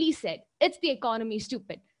rightly said, it's the economy,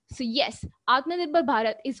 stupid. So yes, Atmanirbhar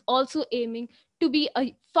Bharat is also aiming to be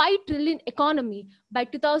a 5 trillion economy by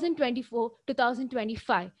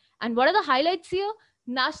 2024-2025. And what are the highlights here?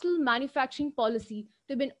 National manufacturing policy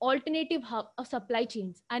to be an alternative hub of supply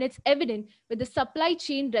chains. And it's evident with the Supply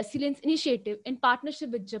Chain Resilience Initiative in partnership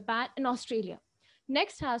with Japan and Australia.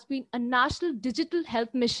 Next has been a national digital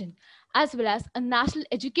health mission, as well as a national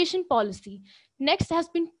education policy. Next has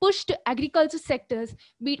been pushed to agriculture sectors,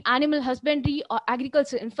 be it animal husbandry or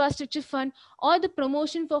agriculture infrastructure fund, or the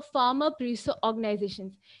promotion for farmer producer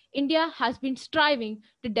organizations. India has been striving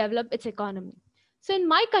to develop its economy. So in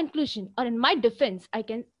my conclusion, or in my defense, I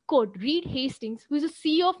can quote Reed Hastings, who is the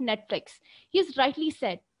CEO of Netflix. He has rightly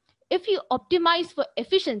said, if you optimize for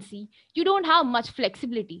efficiency, you don't have much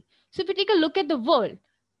flexibility. So if we take a look at the world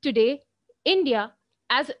today, India,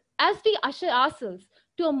 as we usher ourselves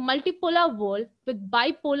to a multipolar world with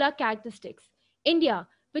bipolar characteristics, India,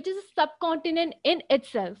 which is a subcontinent in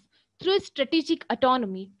itself, through its strategic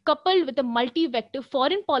autonomy, coupled with a multi-vector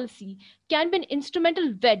foreign policy, can be an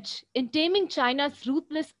instrumental wedge in taming China's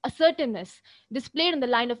ruthless assertiveness displayed on the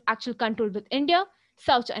line of actual control with India,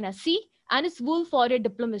 South China Sea, and its wool-forward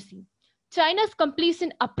diplomacy. China's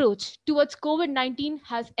complacent approach towards COVID-19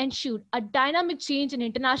 has ensured a dynamic change in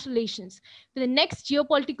international relations, with the next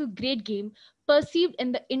geopolitical great game perceived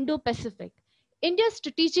in the Indo-Pacific. India's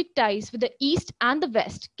strategic ties with the East and the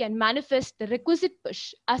West can manifest the requisite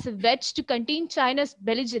push as a wedge to contain China's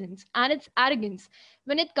belligerence and its arrogance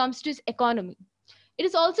when it comes to its economy. It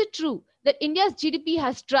is also true that India's GDP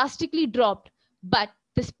has drastically dropped, but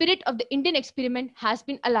the spirit of the Indian experiment has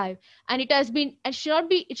been alive, and it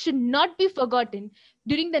should not be forgotten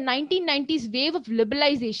during the 1990s wave of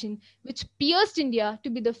liberalization, which pierced India to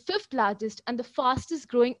be the fifth largest and the fastest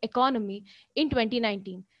growing economy in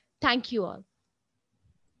 2019. Thank you all.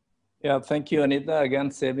 Yeah, thank you, Anita. Again,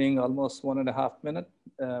 saving almost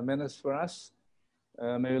 1.5 minutes for us.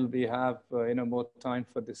 Maybe we have more time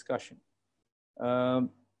for discussion.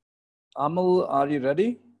 Amal, are you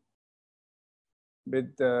ready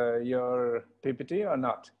with your PPT or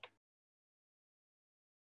not?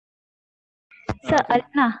 Sir,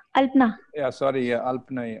 Alpana. Yeah, sorry,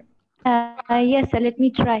 Alpana. Yes, sir, let me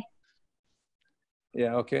try.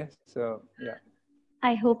 Yeah, okay. So, yeah.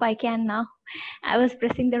 I hope I can now. I was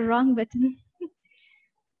pressing the wrong button.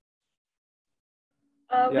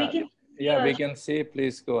 We can see.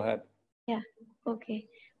 Please go ahead. Yeah, okay.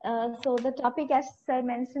 So the topic, as sir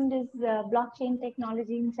mentioned, is blockchain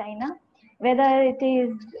technology in China. Whether it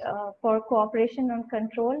is for cooperation and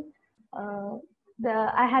control.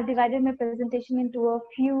 I have divided my presentation into a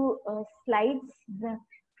few slides.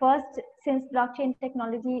 First, since blockchain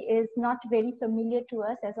technology is not very familiar to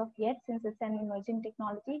us as of yet, since it's an emerging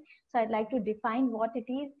technology, so I'd like to define what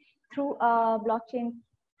it is through a blockchain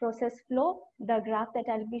process flow, the graph that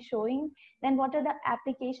I'll be showing. Then what are the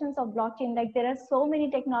applications of blockchain? Like there are so many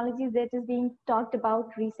technologies that is being talked about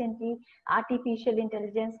recently, artificial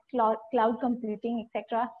intelligence, cloud computing,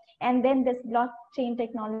 etc. And then this blockchain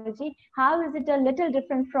technology, how is it a little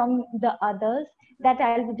different from the others that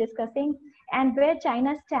I'll be discussing, and where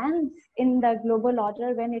China stands in the global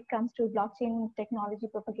order when it comes to blockchain technology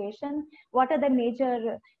propagation. What are the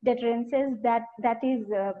major deterrences that is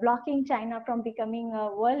blocking China from becoming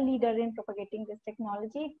a world leader in propagating this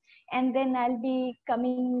technology? And then I'll be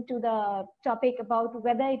coming to the topic about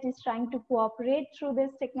whether it is trying to cooperate through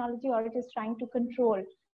this technology or it is trying to control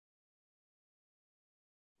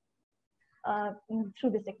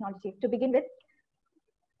through this technology. To begin with,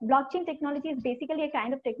 blockchain technology is basically a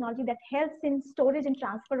kind of technology that helps in storage and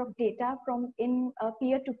transfer of data from in a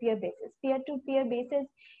peer-to-peer basis. Peer-to-peer basis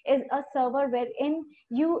is a server wherein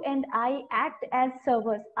you and I act as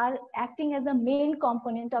servers, are acting as a main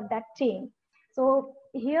component of that chain. So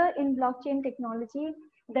here in blockchain technology,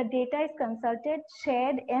 the data is consulted,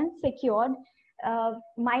 shared, and secured,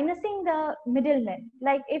 minusing the middlemen.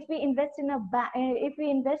 Like if we invest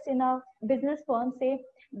in a business firm, say,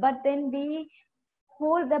 but then we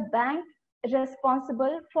hold the bank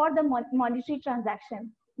responsible for the monetary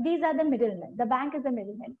transaction. These are the middlemen. The bank is the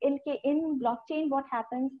middleman. In blockchain, what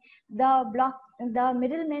happens? The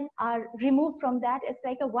middlemen are removed from that. It's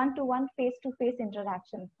like a one-to-one, face-to-face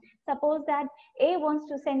interaction. Suppose that A wants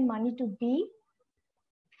to send money to B.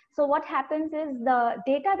 So what happens is the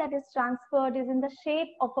data that is transferred is in the shape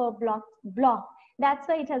of a block. That's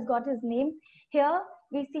why it has got its name. Here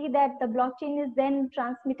we see that the blockchain is then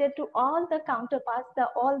transmitted to all the counterparts,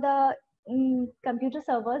 all the computer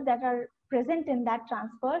servers that are present in that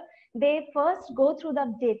transfer. They first go through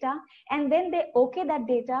the data and then they okay that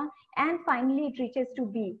data, and finally it reaches to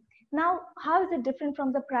B. Now, how is it different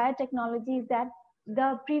from the prior technologies? That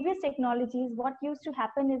the previous technologies, what used to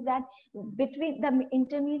happen is that between the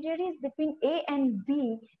intermediaries between A and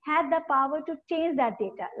B had the power to change that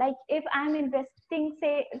data. Like if I'm investing,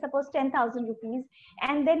 say, suppose 10,000 rupees,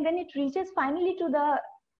 and then when it reaches finally to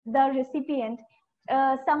the recipient,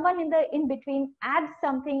 someone in between adds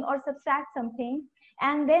something or subtracts something,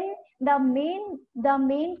 and then the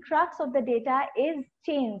main crux of the data is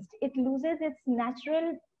changed. It loses its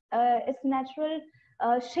natural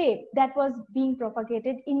shape that was being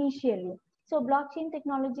propagated initially. So blockchain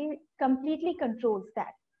technology completely controls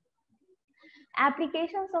that.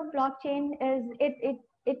 Applications of blockchain is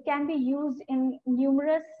it can be used in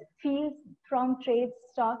numerous fields, from trades,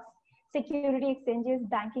 stocks, security exchanges,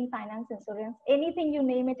 banking, finance, insurance, anything you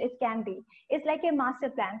name it, it can be. It's like a master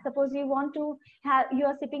plan. Suppose you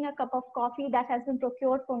are sipping a cup of coffee that has been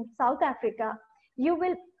procured from South Africa.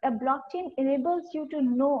 A blockchain enables you to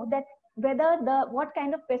know that whether what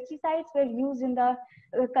kind of pesticides were used in the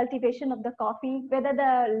cultivation of the coffee, whether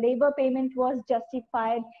the labor payment was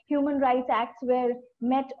justified, human rights acts were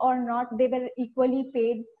met or not, they were equally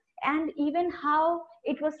paid, and even how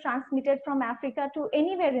it was transmitted from Africa to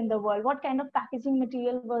anywhere in the world, what kind of packaging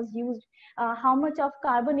material was used, how much of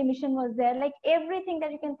carbon emission was there, like everything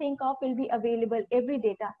that you can think of will be available, every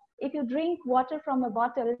data. If you drink water from a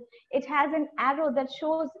bottle, it has an arrow that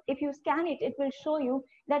shows, if you scan it, it will show you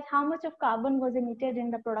that how much of carbon was emitted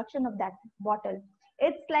in the production of that bottle.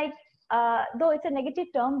 It's like, though it's a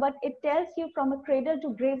negative term, but it tells you from a cradle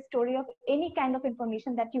to grave story of any kind of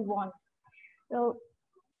information that you want. So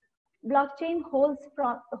blockchain holds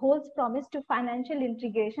promise to financial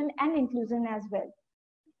integration and inclusion as well.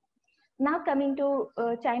 Now coming to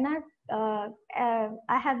China, I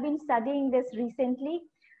have been studying this recently,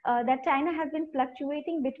 that China has been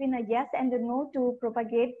fluctuating between a yes and a no to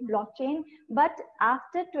propagate blockchain. But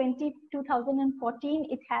after 2014,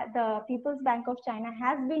 the People's Bank of China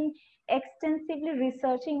has been extensively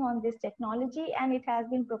researching on this technology, and it has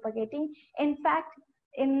been propagating. In fact,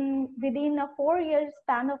 within a 4-year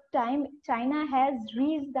span of time, China has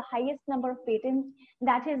reached the highest number of patents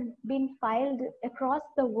that has been filed across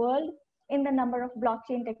the world in the number of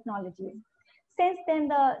blockchain technologies. Since then,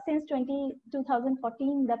 since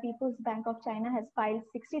 2014, the People's Bank of China has filed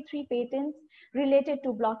 63 patents related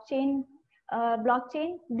to blockchain.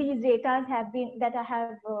 These data have been that I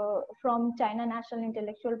have from China National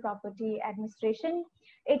Intellectual Property Administration.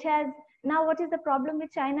 It has now. What is the problem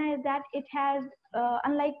with China is that it has,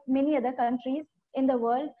 unlike many other countries in the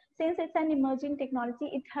world, since it's an emerging technology,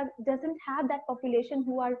 it doesn't have that population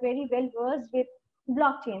who are very well versed with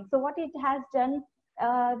blockchain. So what it has done,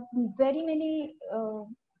 very many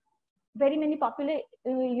popular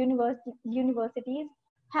universities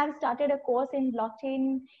have started a course in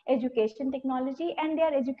blockchain education technology, and they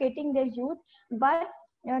are educating their youth. But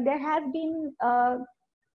there has been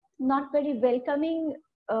not very welcoming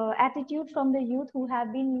attitude from the youth who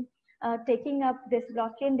have been taking up this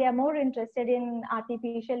blockchain. They are more interested in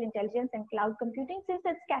artificial intelligence and cloud computing, since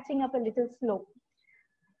it's catching up a little slow.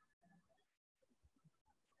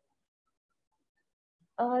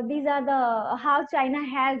 These are how China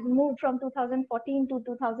has moved from 2014 to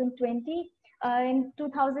 2020. In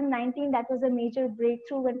 2019, that was a major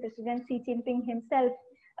breakthrough when President Xi Jinping himself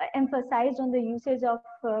emphasized on the usage of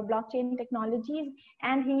blockchain technologies,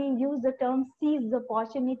 and he used the term "seize the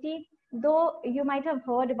opportunity." Though you might have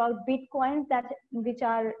heard about bitcoins, which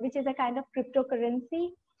is a kind of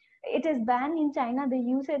cryptocurrency. It is banned in China. The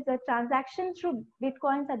usage, the transactions through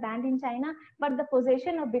bitcoins are banned in China, but the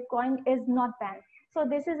possession of bitcoin is not banned. So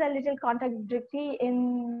this is a little contradictory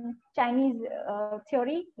in Chinese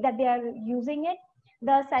theory that they are using it.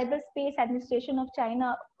 The Cyberspace Administration of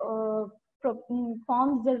China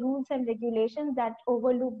forms the rules and regulations that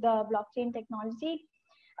overlook the blockchain technology.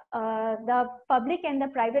 The public and the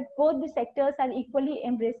private, both the sectors are equally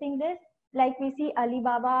embracing this. Like we see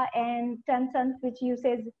Alibaba and Tencent, which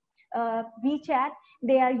uses WeChat,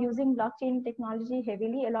 they are using blockchain technology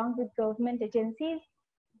heavily along with government agencies.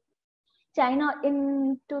 China,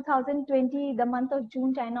 in 2020, the month of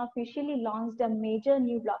June, China officially launched a major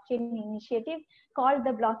new blockchain initiative called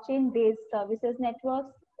the Blockchain-Based Services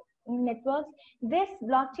Networks. This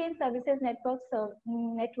blockchain services network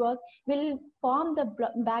will form the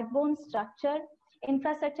backbone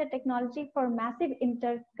infrastructure technology for massive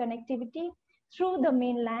interconnectivity through the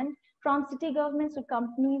mainland, from city governments to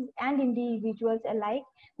companies and individuals alike.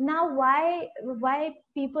 Now, why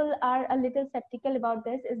people are a little skeptical about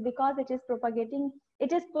this is because it is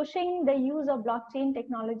pushing the use of blockchain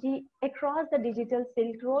technology across the digital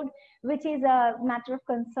Silk Road, which is a matter of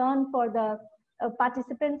concern for the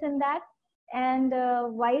participants in that. And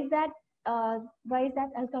why is that? I'll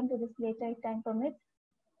come to this later if time permits.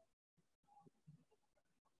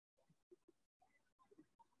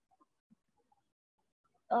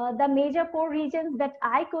 The major 4 regions that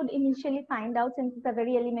I could initially find out, since it's a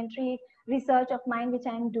very elementary research of mine which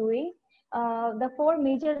I'm doing, the 4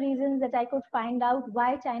 major reasons that I could find out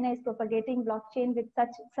why China is propagating blockchain with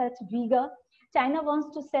such vigor. China wants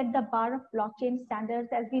to set the bar of blockchain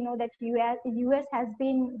standards. As we know that the US has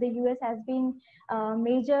been a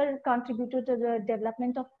major contributor to the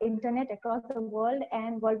development of internet across the world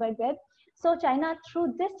and World Wide Web. So China,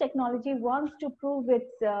 through this technology, wants to prove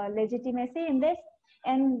its legitimacy in this,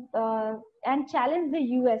 and challenge the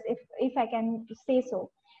US, if I can say so.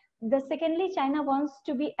 Secondly, China wants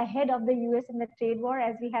to be ahead of the US in the trade war.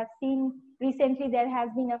 As we have seen recently, there has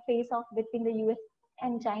been a face-off between the US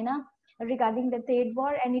and China regarding the trade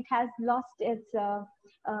war, and it has lost its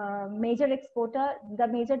major exporter, the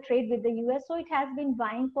major trade with the US. So it has been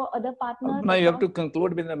vying for other partners. Now you have to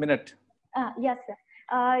conclude within a minute. Yes, sir.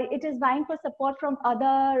 It is vying for support from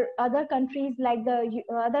other countries like the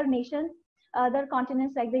other nations, other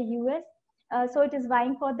continents like the US. So it is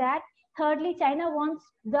vying for that. Thirdly, China wants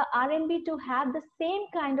the RMB to have the same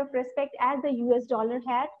kind of respect as the US dollar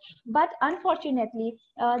had, but unfortunately,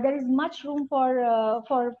 there is much room for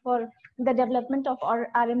the development of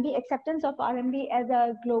RMB, acceptance of RMB as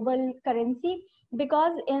a global currency,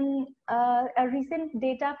 because in a recent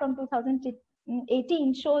data from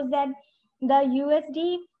 2018 shows that the US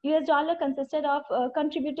dollar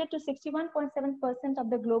contributed to 61.7% of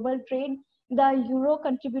the global trade. The euro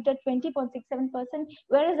contributed 20.67%,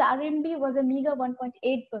 whereas RMB was a meager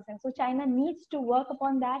 1.8%. So China needs to work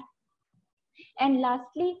upon that. And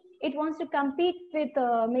lastly, it wants to compete with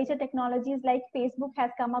major technologies like Facebook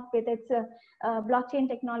has come up with its blockchain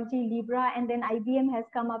technology, Libra, and then IBM has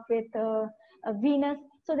come up with Venus.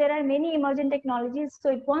 So there are many emerging technologies. So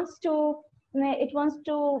it wants to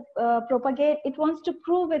propagate. It wants to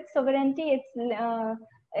prove its sovereignty.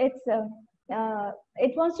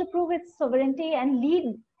 It wants to prove its sovereignty and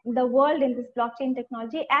lead the world in this blockchain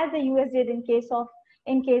technology, as the US did in case of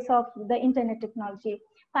the internet technology.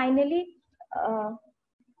 Finally,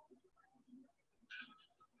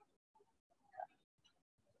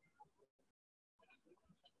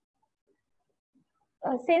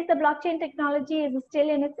 since the blockchain technology is still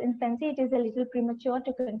in its infancy, it is a little premature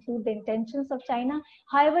to conclude the intentions of China.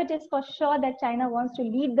 However, it is for sure that China wants to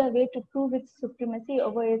lead the way to prove its supremacy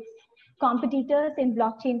over its competitors in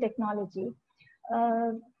blockchain technology.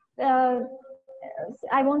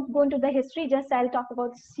 I won't go into the history, just I'll talk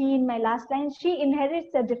about Xi in my last line. She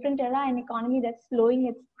inherits a different era, an economy that's slowing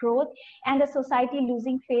its growth and a society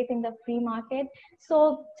losing faith in the free market.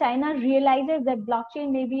 So China realizes that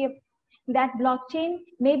blockchain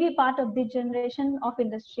may be part of the generation of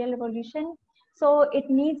industrial revolution. So it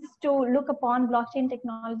needs to look upon blockchain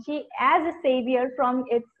technology as a savior from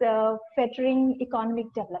its fettering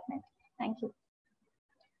economic development. Thank you.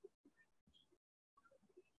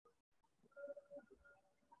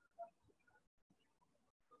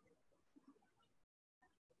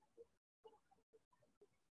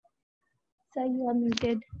 Sir, you are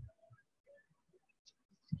muted.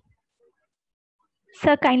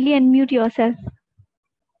 Sir, kindly unmute yourself.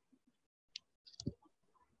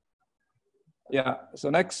 Yeah, so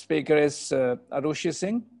next speaker is Arushi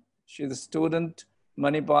Singh. She's a student,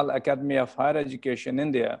 Manipal Academy of Higher Education,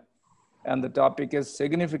 India. And the topic is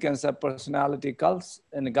significance of personality cults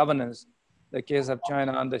in governance, the case of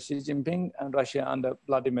China under Xi Jinping and Russia under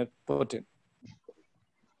Vladimir Putin.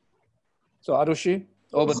 So Arushi,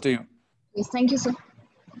 over to you. Yes, thank you, sir.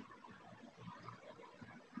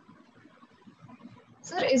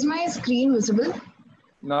 Sir, is my screen visible?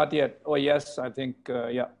 Not yet. Oh, yes, I think,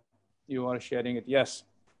 yeah, you are sharing it. Yes.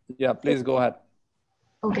 Yeah, please go ahead.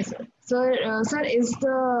 Okay, sir. Sir,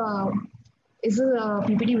 is the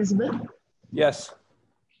PPT visible? Yes.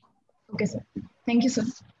 Okay, sir. Thank you, sir.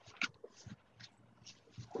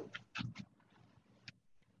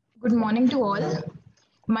 Good morning to all.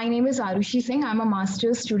 My name is Arushi Singh. I'm a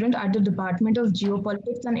master's student at the Department of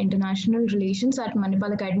Geopolitics and International Relations at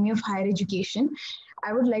Manipal Academy of Higher Education.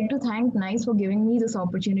 I would like to thank NICE for giving me this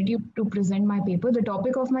opportunity to present my paper. The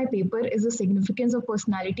topic of my paper is the significance of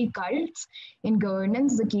personality cults in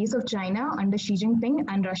governance, the case of China under Xi Jinping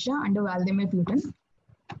and Russia under Vladimir Putin.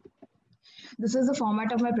 This is the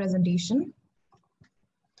format of my presentation.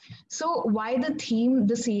 So why the theme,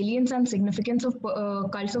 the salience and significance of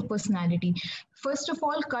cults of personality? First of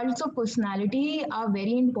all, cults of personality are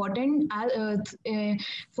very important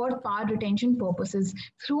for power retention purposes.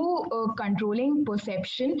 Through controlling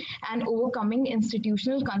perception and overcoming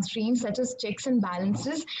institutional constraints such as checks and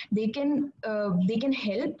balances, they can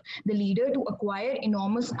help the leader to acquire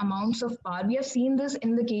enormous amounts of power. We have seen this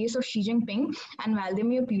in the case of Xi Jinping and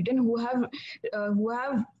Vladimir Putin, who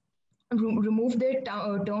have remove their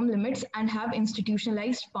term limits and have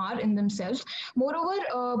institutionalized power in themselves.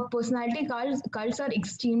 Moreover, personality cults are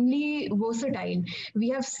extremely versatile. We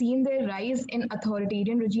have seen their rise in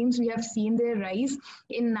authoritarian regimes. We have seen their rise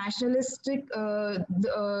in nationalistic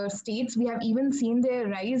states. We have even seen their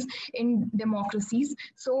rise in democracies.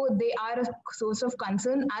 So they are a source of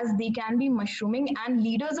concern as they can be mushrooming, and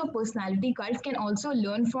leaders of personality cults can also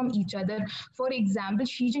learn from each other. For example,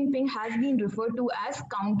 Xi Jinping has been referred to as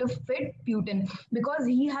counterfeit Putin because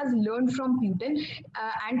he has learned from Putin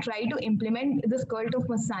and tried to implement this cult of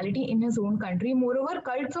personality in his own country. Moreover,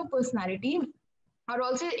 cults of personality are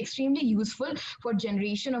also extremely useful for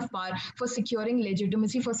generation of power, for securing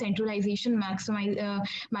legitimacy, for centralization,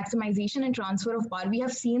 maximization and transfer of power. We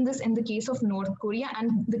have seen this in the case of North Korea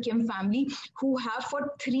and the Kim family, who have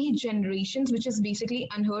for 3 generations, which is basically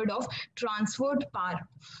unheard of, transferred power.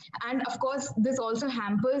 And of course, this also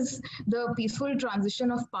hampers the peaceful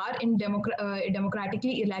transition of power in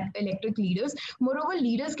democratically elected leaders. Moreover,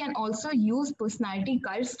 leaders can also use personality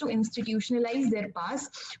cults to institutionalize their powers.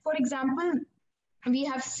 For example, we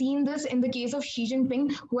have seen this in the case of Xi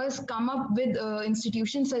Jinping, who has come up with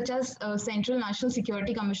institutions such as Central National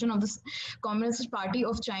Security Commission of the Communist Party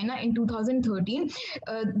of China in 2013.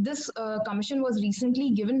 This commission was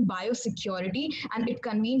recently given biosecurity, and it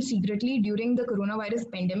convened secretly during the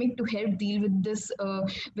coronavirus pandemic to help deal with this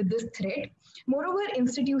threat. Moreover,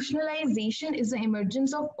 institutionalization is the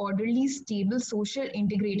emergence of orderly, stable, social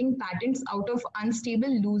integrating patterns out of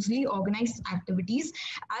unstable, loosely organized activities.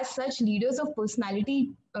 As such, leaders of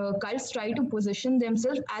personality cults try to position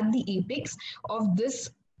themselves at the apex of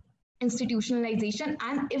this institutionalization,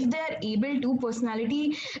 and if they are able to,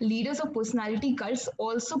 leaders of personality cults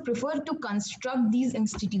also prefer to construct these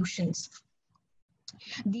institutions.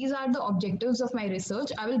 These are the objectives of my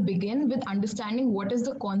research. I will begin with understanding what is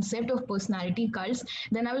the concept of personality cults.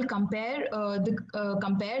 Then I will compare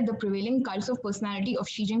the prevailing cults of personality of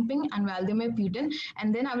Xi Jinping and Vladimir Putin,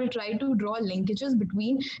 and then I will try to draw linkages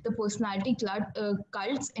between the personality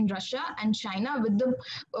cults in Russia and China with the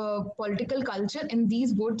political culture in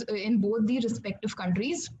both the respective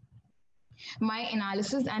countries. My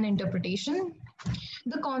analysis and interpretation.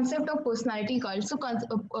 The concept of personality cults. So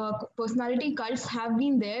personality cults have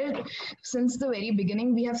been there since the very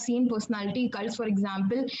beginning. We have seen personality cults, for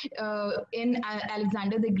example, in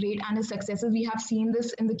Alexander the Great and his successors. We have seen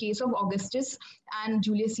this in the case of Augustus and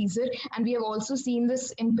Julius Caesar, and we have also seen this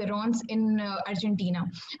in Perons in Argentina.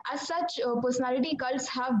 As such, personality cults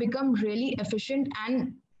have become really efficient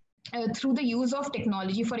and through the use of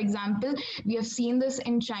technology. For example, we have seen this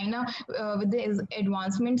in China with the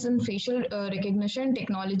advancements in facial recognition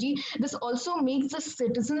technology. This also makes the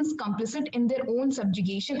citizens complicit in their own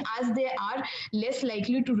subjugation, as they are less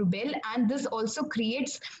likely to rebel, and this also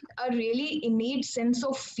creates a really innate sense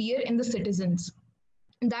of fear in the citizens,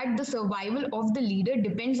 that the survival of the leader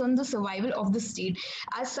depends on the survival of the state.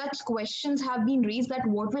 As such, questions have been raised that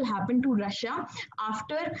what will happen to Russia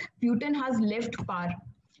after Putin has left power.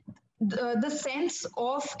 The sense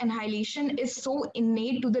of annihilation is so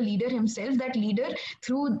innate to the leader himself that leader,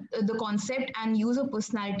 through the concept and use of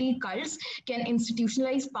personality cults, can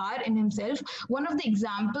institutionalize power in himself. One of the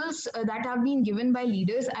examples that have been given by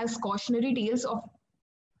leaders as cautionary tales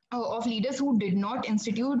of leaders who did not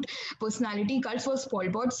institute personality cults was Pol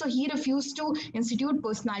Pot. So he refused to institute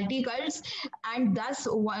personality cults, and thus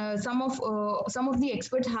some of the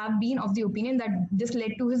experts have been of the opinion that this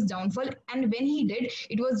led to his downfall. And when he did,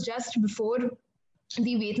 it was just before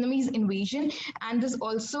the Vietnamese invasion, and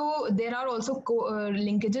there are also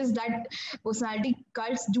linkages that personality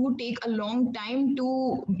cults do take a long time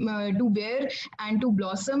to bear and to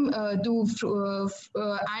blossom and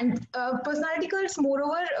personality cults.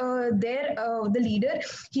 Moreover, the leader,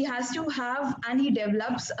 he has to have, and he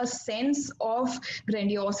develops a sense of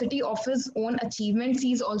grandiosity of his own achievements.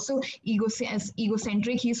 He's also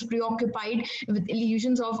egocentric. He's preoccupied with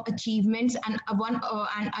illusions of achievements and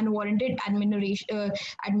unwarranted admiration,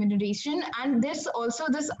 and there's also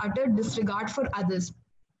this utter disregard for others.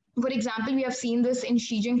 For example, we have seen this in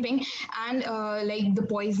Xi Jinping and like the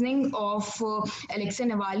poisoning of Alexei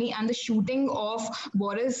Navalny and the shooting of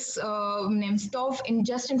Boris Nemtsov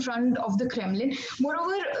just in front of the Kremlin.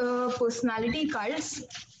 Moreover, personality cults.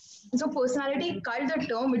 So personality cult, the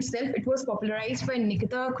term itself, it was popularized by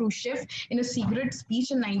Nikita Khrushchev in a secret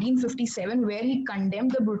speech in 1957, where he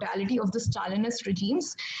condemned the brutality of the Stalinist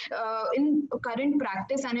regimes. In current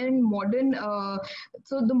practice and in modern,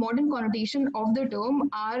 so the modern connotation of the term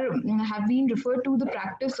have been referred to the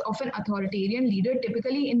practice of an authoritarian leader,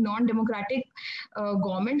 typically in non-democratic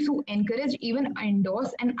governments, who encourage, even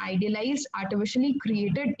endorse an idealized, artificially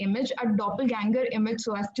created image, a doppelganger image,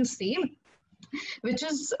 so as to say, which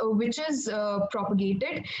is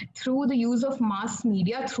propagated through the use of mass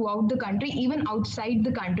media throughout the country, even outside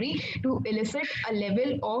the country, to elicit a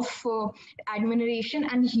level of admiration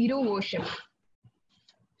and hero worship.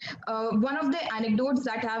 One of the anecdotes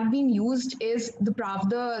that have been used is the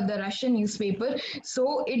Pravda, the Russian newspaper.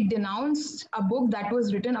 So it denounced a book that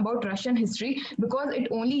was written about Russian history because it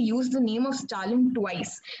only used the name of Stalin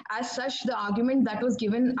twice. As such, the argument that was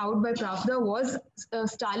given out by Pravda was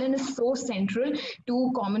Stalin is so central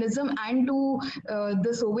to communism and to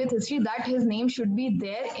the Soviet history that his name should be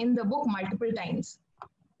there in the book multiple times.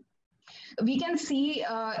 we can see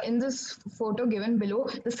in this photo given below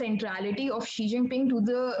the centrality of Xi Jinping to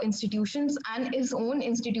the institutions and his own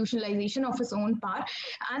institutionalization of his own power,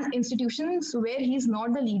 and institutions where he's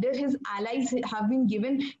not the leader, his allies have been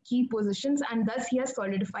given key positions, and thus he has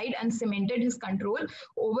solidified and cemented his control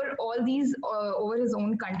over all these, over his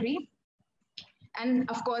own country. And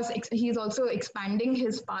of course, he is also expanding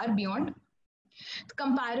his power beyond.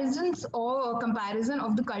 Comparisons or comparison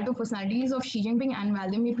of the cult of personalities of Xi Jinping and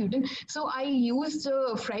Vladimir Putin. So I used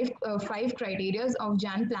five criteria of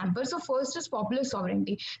Jan Plamper. So first is popular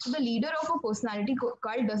sovereignty. So the leader of a personality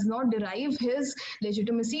cult does not derive his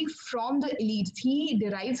legitimacy from the elites. He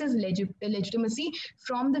derives his legitimacy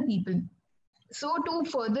from the people. So to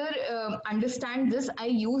further understand this, I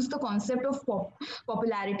use the concept of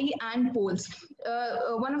popularity and polls.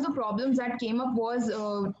 One of the problems that came up was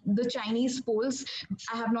the Chinese polls.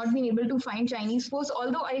 I have not been able to find Chinese polls,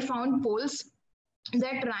 although I found polls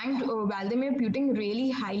that ranked Vladimir Putin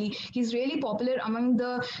really highly. He's really popular among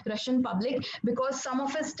the Russian public because some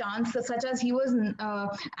of his stance, such as he was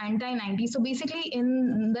anti-90. So basically,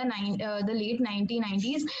 in the late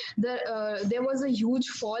 1990s, there was a huge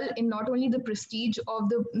fall in not only the prestige of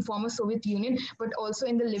the former Soviet Union, but also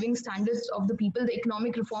in the living standards of the people. The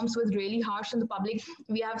economic reforms was really harsh on the public.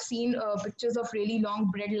 We have seen pictures of really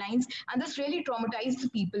long bread lines, and this really traumatized the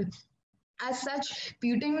people. As such,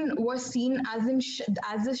 Putin was seen as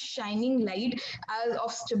a shining light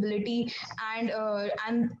of stability and a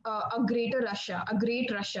great Russia.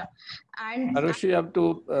 And Arushi, you have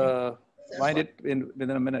to wind it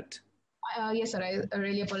within a minute. Yes, sir. I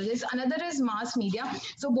really apologize. Another is mass media.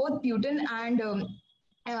 So both Putin and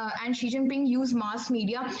Xi Jinping use mass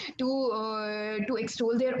media to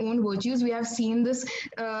extol their own virtues. We have seen this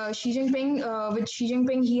with Xi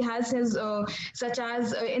Jinping, he has his such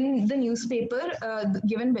as in the newspaper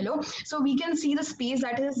given below. So we can see the space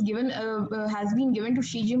that is given has been given to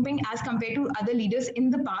Xi Jinping as compared to other leaders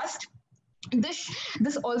in the past.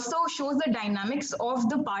 This also shows the dynamics of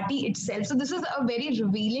the party itself. So this is a very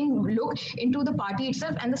revealing look into the party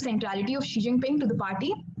itself and the centrality of Xi Jinping to the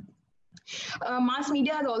party. Mass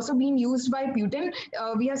media has also been used by Putin.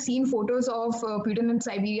 We have seen photos of Putin in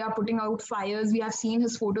Siberia putting out fires. We have seen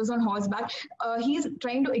his photos on horseback. He's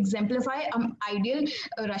trying to exemplify ideal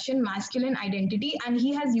Russian masculine identity, and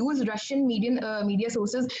he has used Russian media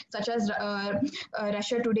sources such as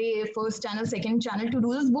Russia Today, First Channel, Second Channel to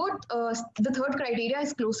do this. Both the third criteria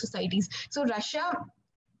is closed societies. So Russia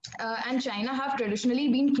and China have traditionally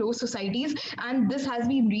been closed societies, and this has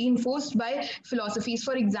been reinforced by philosophies.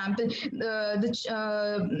 For example,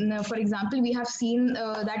 we have seen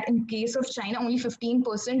that in case of China, only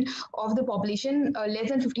 15% of the population, less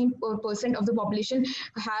than 15% of the population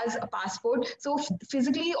has a passport. So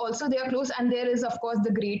physically also they are closed, and there is of course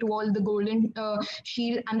the Great Wall, the Golden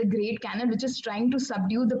Shield, and the Great Canal, which is trying to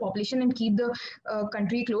subdue the population and keep the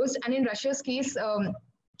country closed. And in Russia's case,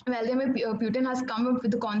 Vladimir Putin has come up with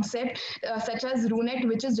the concept such as RUNET,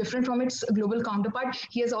 which is different from its global counterpart.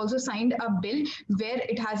 He has also signed a bill where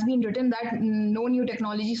it has been written that no new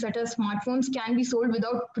technology such as smartphones can be sold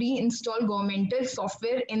without pre-installed governmental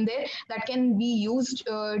software in there that can be used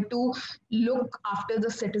to look after the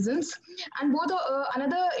citizens. And both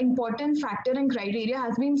another important factor and criteria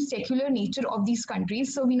has been secular nature of these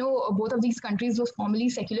countries. So we know both of these countries were formerly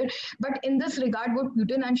secular, but in this regard, both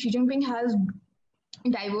Putin and Xi Jinping has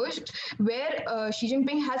diverged, where Xi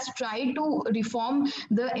Jinping has tried to reform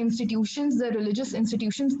the institutions, the religious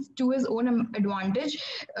institutions, to his own advantage.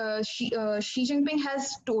 Xi Jinping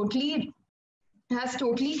has totally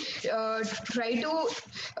tried to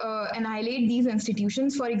annihilate these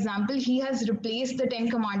institutions. For example, he has replaced the 10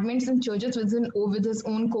 commandments in churches with his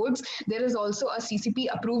own codes. There is also a CCP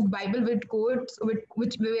approved Bible with codes,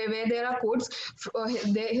 where there are codes,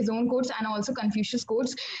 his own codes, and also Confucius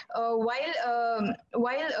codes. While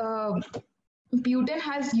Putin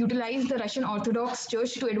has utilized the Russian Orthodox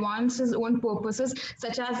Church to advance his own purposes,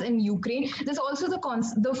 such as in Ukraine. There's also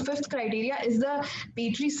the fifth criteria is the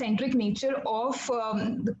patricentric nature of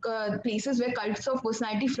the places where cults of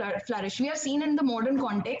personality flourish. We have seen in the modern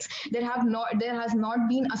context there has not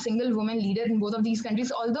been a single woman leader in both of these countries.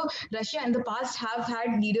 Although Russia in the past have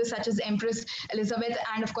had leaders such as Empress Elizabeth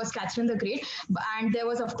and of course Catherine the Great, and there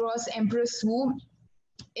was of course Empress Wu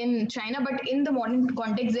in China, but in the modern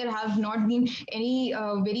context, there have not been any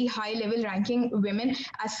very high level ranking women.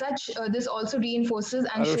 As such, this also reinforces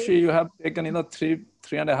and Arushi, you have taken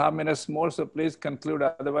 3.5 minutes more, so please conclude.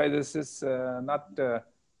 Otherwise, this is not. I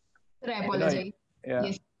apologize. Yeah.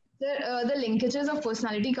 Yes. The linkages of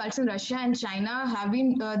personality cults in Russia and China have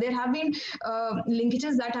been, there have been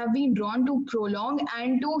linkages that have been drawn to prolong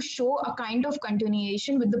and to show a kind of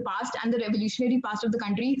continuation with the past and the revolutionary past of the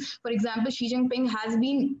country. For example, Xi Jinping has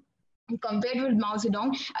been compared with Mao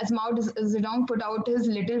Zedong. As Mao Zedong put out his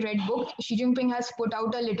Little Red Book, Xi Jinping has put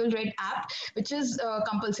out a Little Red app, which is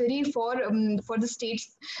compulsory for the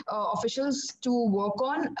state's officials to work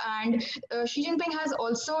on. And Xi Jinping has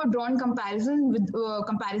also drawn comparisons with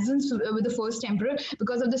the first emperor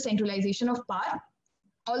because of the centralization of power.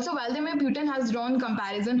 Also, Vladimir Putin has drawn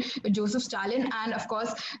comparison with Joseph Stalin and, of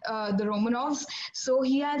course, the Romanovs. So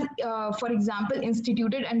he has, for example,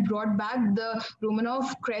 instituted and brought back the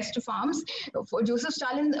Romanov crest farms. For Joseph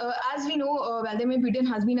Stalin, as we know, Vladimir Putin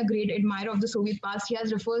has been a great admirer of the Soviet past. He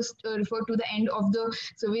has referred to the end of the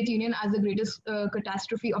Soviet Union as the greatest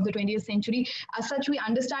catastrophe of the 20th century. As such, we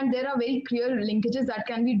understand there are very clear linkages that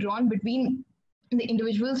can be drawn between the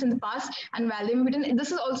individuals in the past and Vladimir Putin.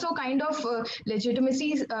 This is also kind of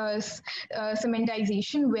legitimacy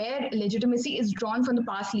cementization, where legitimacy is drawn from the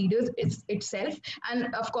past leaders itself.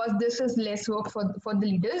 And of course, this is less work for the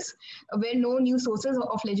leaders, where no new sources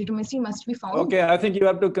of legitimacy must be found. Okay, I think you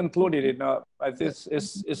have to conclude it.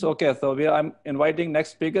 It's okay. So I'm inviting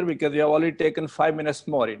next speaker because we have already taken 5 minutes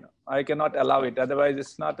more. I cannot allow it. Otherwise,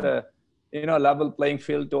 it's not a level playing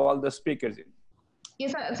field to all the speakers.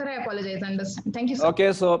 Yes, sir, I apologize. Understand. Thank you, sir.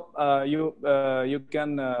 Okay, so you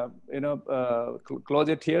can close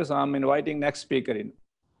it here. So I'm inviting next speaker in.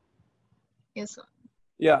 Yes, sir.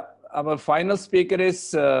 Yeah, our final speaker is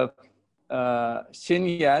Shin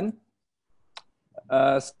Yan,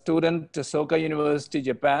 student Soka University,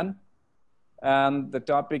 Japan, and the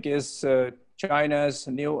topic is China's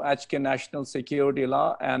new Achken national security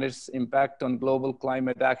law and its impact on global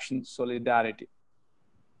climate action solidarity.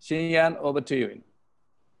 Shin Yan, over to you.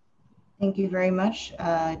 Thank you very much.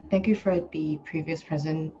 Thank you for the previous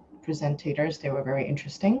presentators. They were very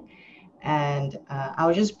interesting. And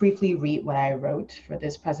I'll just briefly read what I wrote for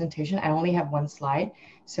this presentation. I only have one slide.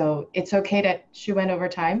 So it's okay that she went over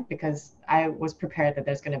time because I was prepared that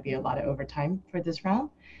there's going to be a lot of overtime for this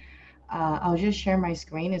round. I'll just share my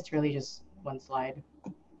screen. It's really just one slide.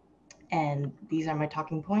 And these are my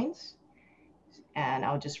talking points. And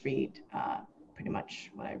I'll just read pretty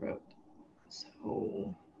much what I wrote.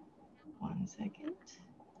 So 1 second.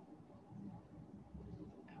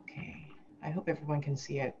 Okay, I hope everyone can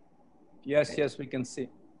see it. Yes, Great. yes, we can see.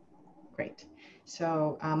 Great.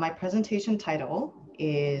 So my presentation title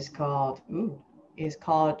is called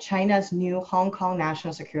China's New Hong Kong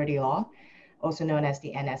National Security Law, also known as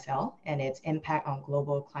the NSL, and its impact on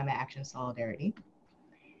global climate action solidarity.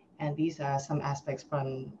 And these are some aspects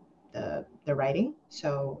from the writing.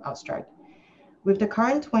 So I'll start. With the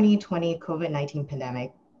current 2020 COVID-19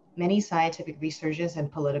 pandemic, many scientific researchers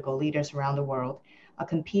and political leaders around the world are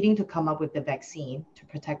competing to come up with the vaccine to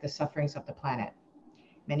protect the sufferings of the planet.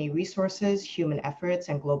 Many resources, human efforts,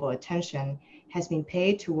 and global attention has been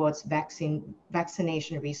paid towards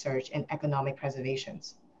vaccination research and economic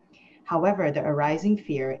preservations. However, the arising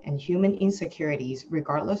fear and human insecurities,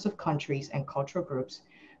 regardless of countries and cultural groups,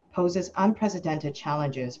 poses unprecedented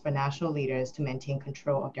challenges for national leaders to maintain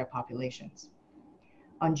control of their populations.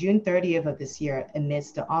 On June 30th of this year,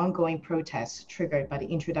 amidst the ongoing protests triggered by the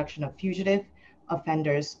introduction of Fugitive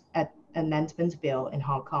Offenders Amendment Bill in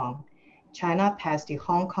Hong Kong, China passed the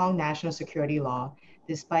Hong Kong National Security Law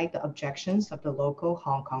despite the objections of the local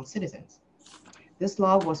Hong Kong citizens. This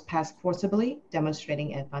law was passed forcibly,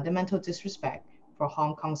 demonstrating a fundamental disrespect for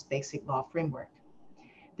Hong Kong's basic law framework.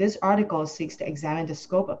 This article seeks to examine the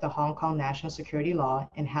scope of the Hong Kong National Security Law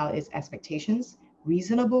and how its expectations,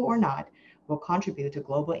 reasonable or not, will contribute to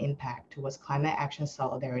global impact towards climate action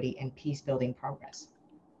solidarity and peace-building progress.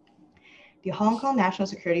 The Hong Kong National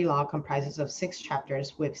Security Law comprises of 6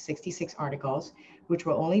 chapters with 66 articles, which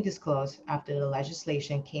were only disclosed after the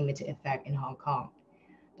legislation came into effect in Hong Kong.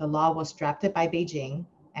 The law was drafted by Beijing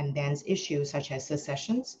and bans issues such as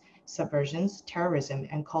secessions, subversions, terrorism,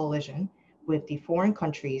 and coalition with the foreign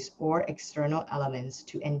countries or external elements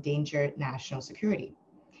to endanger national security.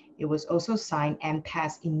 It was also signed and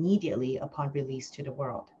passed immediately upon release to the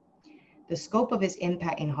world. The scope of its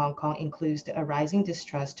impact in Hong Kong includes the arising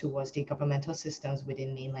distrust towards the governmental systems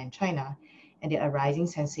within mainland China and the arising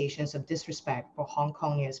sensations of disrespect for Hong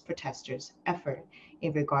Kongers' protesters' effort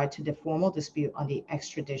in regard to the formal dispute on the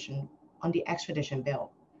extradition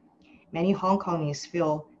bill. Many Hong Kongers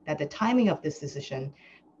feel that the timing of this decision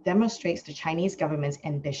demonstrates the Chinese government's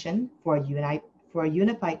ambition for a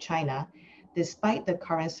unified China despite the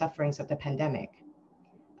current sufferings of the pandemic.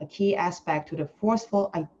 A key aspect to the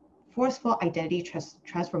forceful identity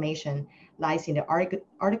transformation lies in the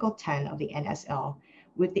Article 10 of the NSL,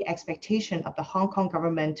 with the expectation of the Hong Kong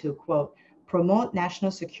government to, quote, promote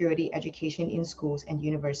national security education in schools and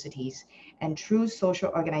universities, and through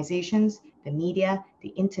social organizations, the media, the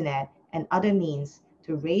internet, and other means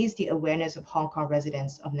to raise the awareness of Hong Kong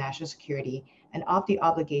residents of national security and of the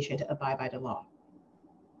obligation to abide by the law.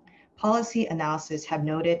 Policy analysis have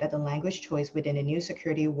noted that the language choice within the new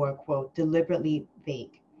security were, quote, deliberately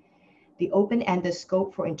vague. The open-ended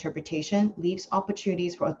scope for interpretation leaves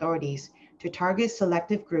opportunities for authorities to target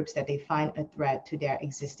selective groups that they find a threat to their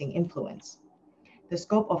existing influence. The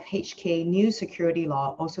scope of HK new security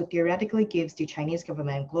law also theoretically gives the Chinese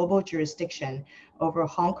government global jurisdiction over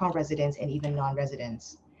Hong Kong residents and even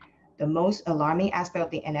non-residents. The most alarming aspect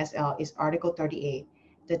of the NSL is Article 38.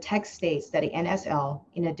 The text states that the NSL,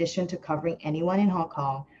 in addition to covering anyone in Hong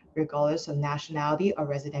Kong, regardless of nationality or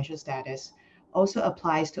residential status, also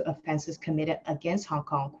applies to offenses committed against Hong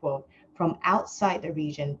Kong, quote, from outside the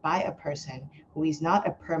region by a person who is not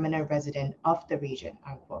a permanent resident of the region,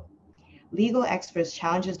 unquote. Legal experts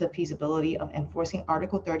challenges the feasibility of enforcing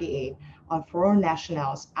Article 38 on foreign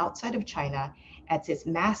nationals outside of China, as its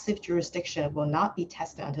massive jurisdiction will not be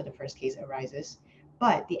tested until the first case arises.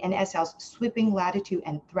 But the NSL's sweeping latitude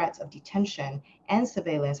and threats of detention and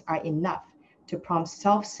surveillance are enough to prompt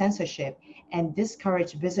self-censorship and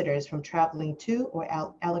discourage visitors from traveling to or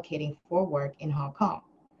allocating for work in Hong Kong.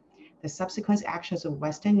 The subsequent actions of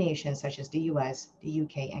Western nations such as the US, the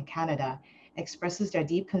UK, and Canada expresses their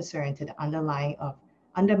deep concern to the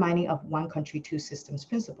undermining of one country, two systems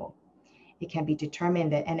principle. It can be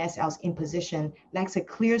determined that NSL's imposition lacks a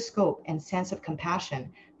clear scope and sense of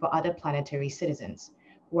compassion for other planetary citizens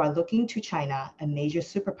who are looking to China, a major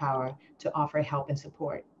superpower, to offer help and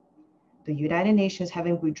support. The United Nations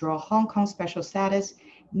having withdrawn Hong Kong's special status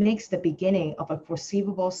makes the beginning of a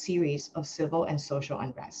foreseeable series of civil and social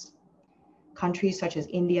unrest. Countries such as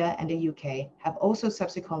India and the UK have also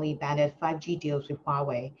subsequently banned 5G deals with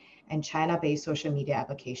Huawei and China-based social media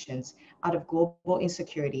applications out of global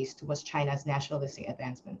insecurities towards China's nationalistic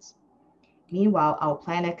advancements. Meanwhile, our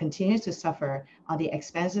planet continues to suffer on the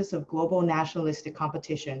expenses of global nationalistic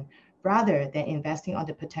competition rather than investing on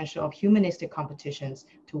the potential of humanistic competitions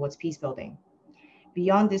towards peace building.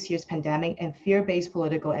 Beyond this year's pandemic and fear-based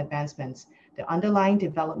political advancements, the underlying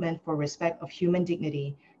development for respect of human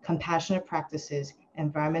dignity, compassionate practices,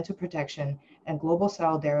 environmental protection, and global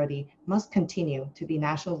solidarity must continue to be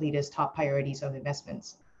national leaders' top priorities of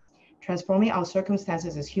investments. Transforming our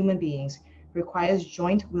circumstances as human beings requires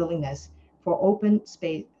joint willingness for open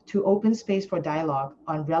space for dialogue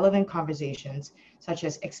on relevant conversations, such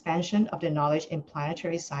as expansion of the knowledge in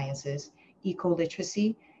planetary sciences,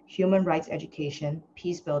 eco-literacy, human rights education,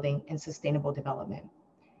 peace building, and sustainable development.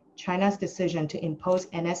 China's decision to impose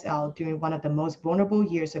NSL during one of the most vulnerable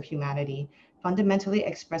years of humanity fundamentally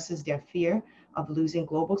expresses their fear of losing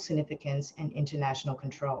global significance and international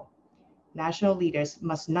control. National leaders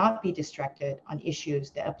must not be distracted on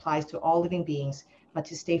issues that applies to all living beings, but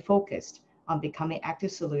to stay focused on becoming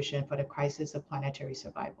active solution for the crisis of planetary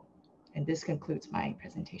survival. And this concludes my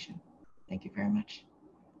presentation. Thank you very much.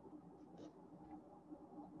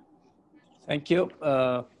 Thank you.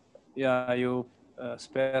 Yeah, you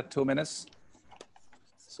spare 2 minutes.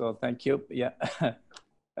 So thank you. Yeah,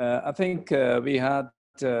 I think we had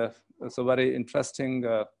so very interesting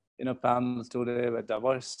panels today with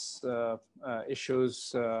diverse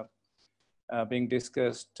issues being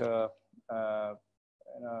discussed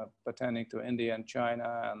pertaining to India and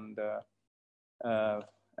China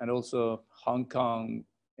and also Hong Kong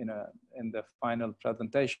in the final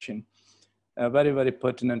presentation. Very, very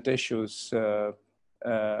pertinent issues.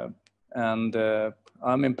 And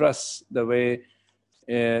I'm impressed the way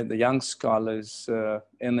the young scholars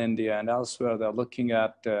in India and elsewhere, they're looking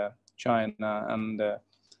at China and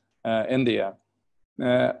India.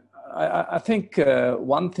 I think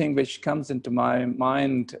one thing which comes into my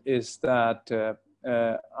mind is that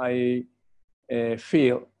I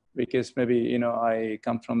feel, because maybe, I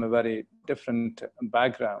come from a very different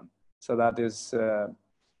background. So that is,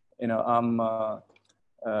 I'm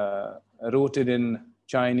rooted in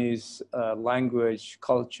Chinese language,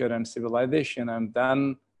 culture, and civilization, and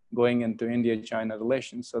then going into India-China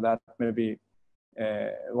relations. So that may be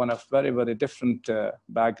one of very, very different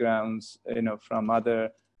backgrounds, from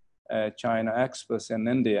other China experts in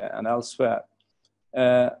India and elsewhere.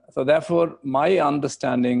 So therefore, my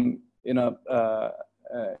understanding,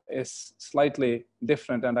 is slightly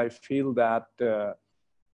different, and I feel that the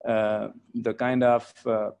kind of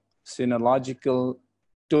sinological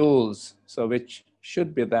tools, so which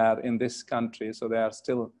should be there in this country, so they are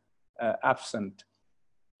still absent.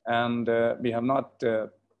 And we have not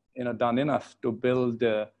done enough to build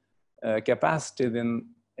capacity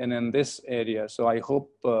in this area. So I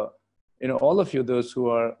hope all of you, those who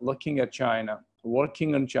are looking at China,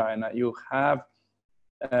 working in China, you have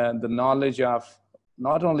the knowledge of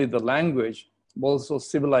not only the language, but also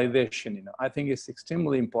civilization. I think it's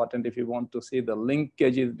extremely important if you want to see the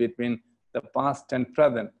linkages between the past and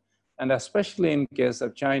present, and especially in case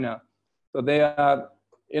of China. So they are,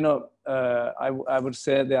 I would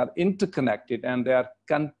say they are interconnected and they are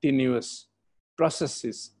continuous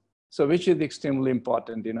processes. So which is extremely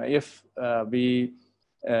important, if we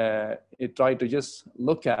try to just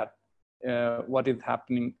look at what is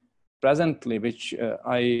happening presently, which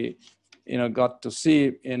I got to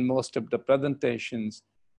see in most of the presentations,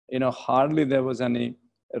 hardly there was any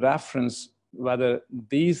reference whether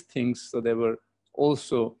these things, so they were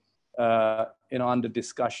also under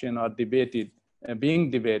discussion or debated, being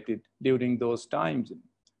debated during those times.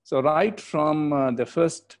 So right from the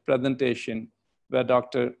first presentation where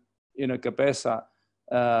Dr. Kapesa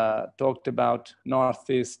talked about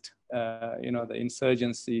Northeast, the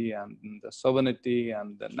insurgency and the sovereignty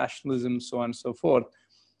and the nationalism, so on and so forth.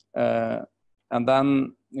 And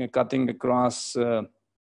then cutting across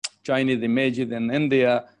Chinese images in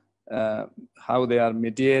India, how they are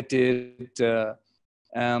mediated,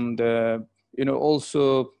 and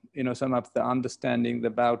also some of the understanding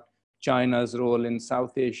about China's role in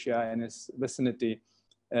South Asia and its vicinity.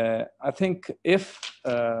 I think if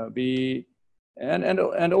we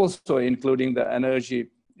and also including the energy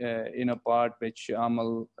part which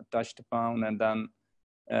Amal touched upon, and then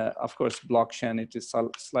of course blockchain, it is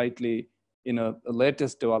slightly the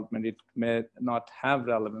latest development. It may not have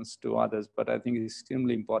relevance to others, but I think it's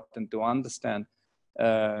extremely important to understand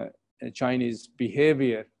Chinese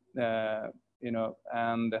behavior,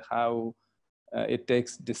 and how it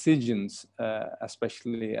takes decisions,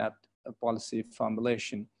 especially at policy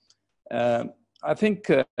formulation. I think,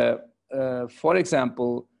 for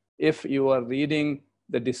example, if you are reading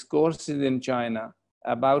the discourses in China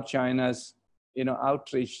about China's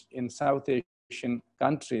outreach in South Asian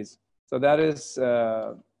countries, so there is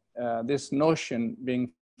this notion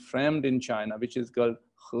being framed in China, which is called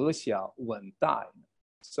He Xiao Wen Dai.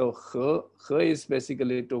 So He is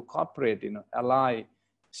basically to cooperate, ally.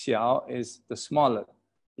 Xiao is the smaller.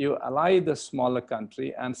 You ally the smaller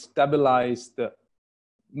country and stabilize the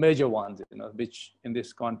major ones, which in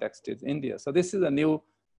this context is India. So this is a new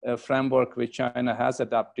framework which China has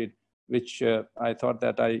adopted, which I thought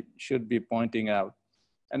that I should be pointing out.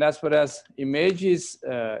 And as far as images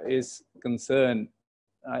is concerned,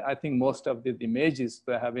 I think most of the images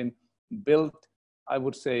have been built, I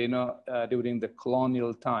would say, during the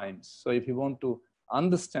colonial times. So if you want to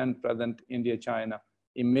understand present India-China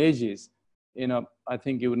images, I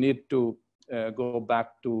think you need to go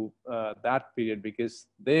back to that period, because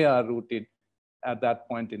they are rooted at that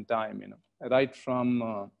point in time, right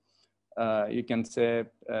from, you can say,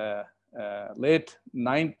 late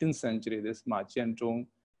 19th century, this Ma Qianzhong,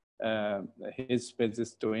 his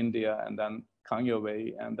visits to India, and then Kang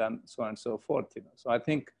Youwei, and then so on and so forth. So I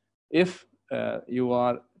think if you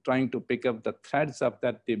are trying to pick up the threads of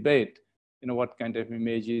that debate, what kind of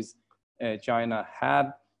images China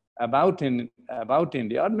had about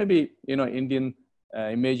India, or maybe Indian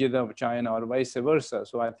images of China, or vice versa.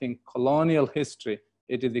 So I think colonial history,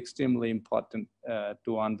 it is extremely important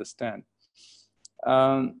to understand.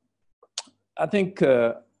 I think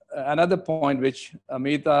another point which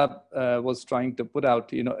Amita was trying to put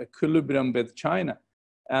out, equilibrium with China.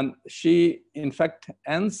 And she, in fact,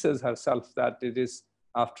 answers herself that it is,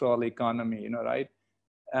 after all, economy, right?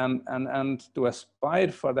 And to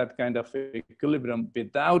aspire for that kind of equilibrium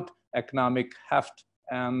without economic heft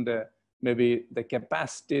and maybe the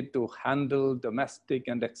capacity to handle domestic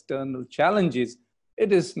and external challenges,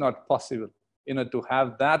 it is not possible, to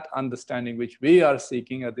have that understanding which we are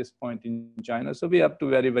seeking at this point in China. So we have to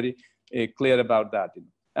be very, very clear about that.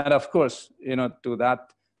 And of course, to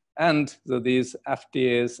that end, so these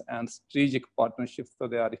FTAs and strategic partnerships, so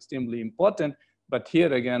they are extremely important. But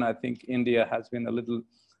here again, I think India has been a little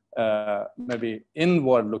maybe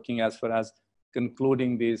inward looking as far as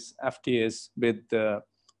concluding these FTAs with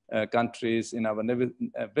countries in our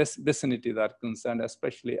vicinity that are concerned,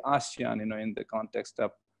 especially ASEAN, in the context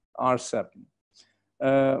of RCEP.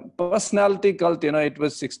 Personality cult, it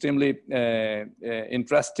was extremely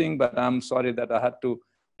interesting, but I'm sorry that I had to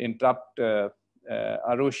interrupt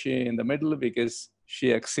Arushi in the middle because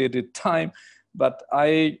she exceeded time. But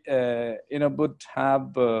I, would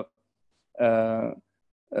have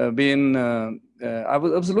been, I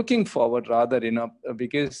was looking forward rather,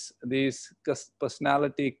 because these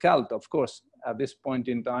personality cult, of course, at this point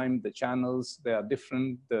in time, the channels, they are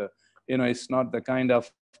different. It's not the kind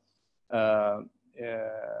of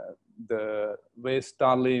the way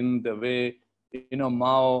Stalin, the way,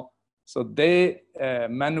 Mao. So they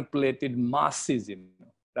manipulated masses,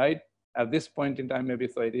 right? At this point in time, maybe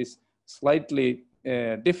so it is slightly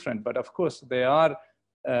different, but of course they are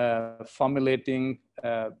formulating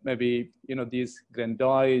maybe, these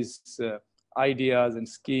grandiose ideas and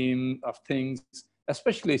scheme of things,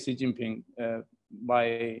 especially Xi Jinping,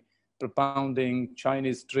 by propounding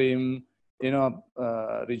Chinese dream,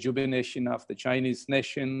 rejuvenation of the Chinese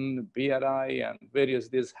nation, BRI, and various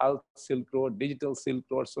this health Silk Road, digital Silk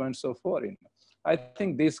Road, so on and so forth. I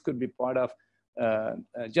think this could be part of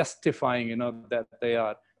justifying, that they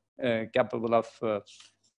are capable of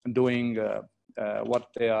doing what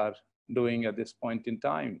they are doing at this point in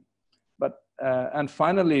time. But and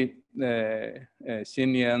finally,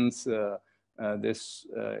 Xinjiang's this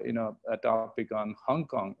a topic on Hong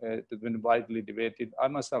Kong. It has been widely debated. I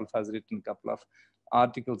myself has written a couple of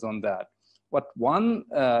articles on that. But one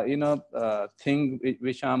thing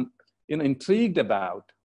which I'm intrigued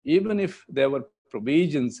about, even if there were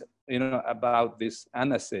provisions about this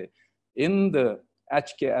NSA in the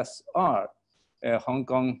HKSR, Hong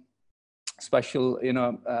Kong Special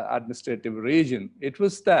Administrative Region, it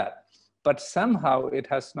was that. But somehow it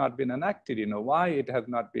has not been enacted. Why it has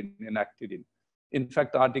not been enacted? In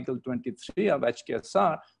fact, Article 23 of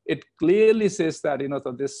HKSR, it clearly says that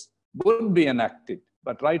so this would be enacted.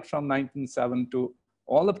 But right from 1907 to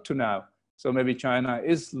all up to now, so maybe China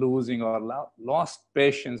is losing or lost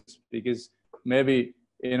patience, because maybe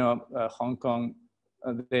Hong Kong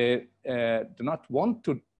they do not want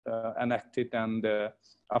to enact it, and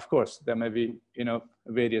of course there may be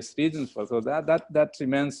various reasons for. So that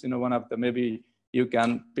remains one of the, maybe you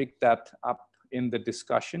can pick that up in the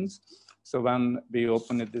discussions. So when we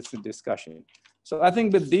open this discussion, so I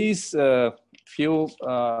think with these few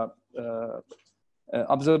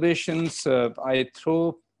observations, I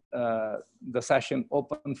throw the session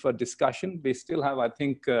open for discussion. We still have, I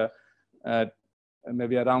think,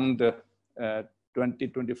 maybe around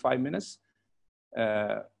 20-25 minutes.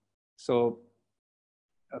 So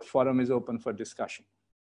forum is open for discussion.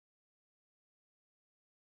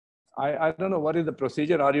 I don't know what is the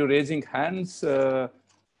procedure. Are you raising hands,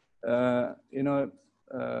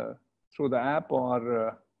 through the app,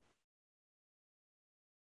 or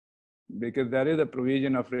because there is a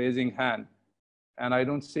provision of raising hand, and I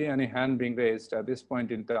don't see any hand being raised at this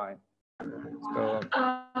point in time. So,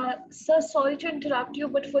 sir, sorry to interrupt you,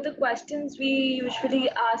 but for the questions, we usually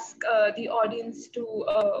ask the audience to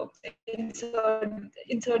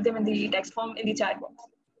insert them in the text form in the chat box.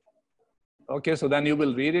 okay, so then you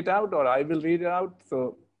will read it out, or I will read it out.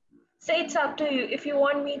 So it's up to you. If you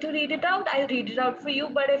want me to read it out, I'll read it out for you.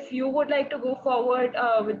 But if you would like to go forward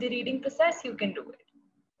with the reading process, you can do it.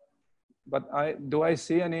 But do I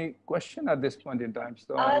see any question at this point in time?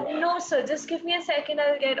 So no, sir. Just give me a second.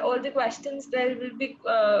 I'll get all the questions. There will be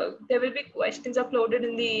questions uploaded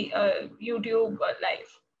in the YouTube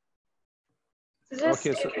live. So just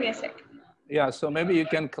give me a second. Yeah. So maybe you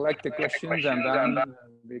can collect the questions, and then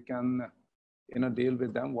we can, deal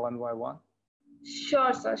with them one by one.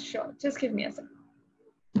 Sure, sir. Sure. Just give me a second.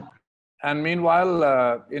 And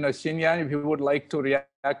meanwhile, Xinjiang, if you would like to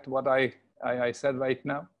react what I said right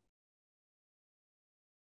now.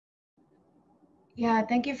 Yeah,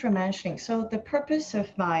 thank you for mentioning. So the purpose of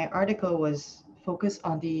my article was focused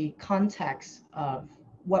on the context of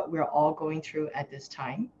what we're all going through at this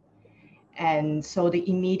time. And so the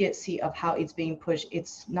immediacy of how it's being pushed,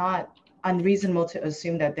 it's not unreasonable to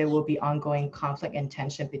assume that there will be ongoing conflict and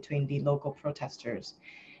tension between the local protesters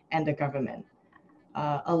and the government.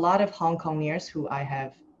 A lot of Hong Kongers who I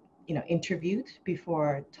have interviewed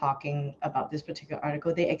before talking about this particular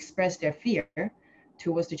article, they expressed their fear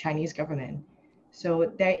towards the Chinese government.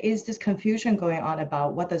 So there is this confusion going on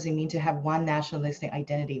about what does it mean to have one nationalistic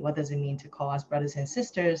identity? What does it mean to call us brothers and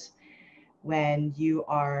sisters when you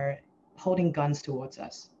are holding guns towards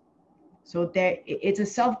us? So it's a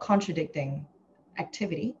self-contradicting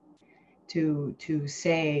activity to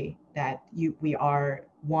say that we are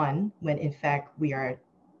one when in fact we are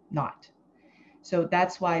not. So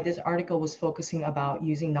that's why this article was focusing about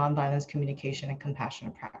using nonviolence communication and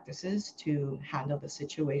compassionate practices to handle the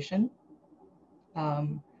situation.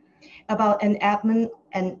 About enactment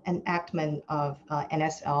of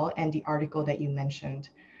NSL and the article that you mentioned.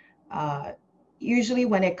 Usually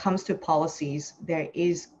when it comes to policies, there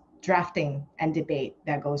is drafting and debate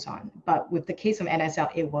that goes on. But with the case of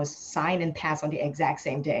NSL, it was signed and passed on the exact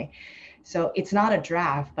same day. So it's not a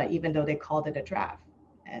draft, but even though they called it a draft.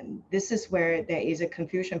 And this is where there is a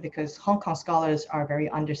confusion, because Hong Kong scholars are very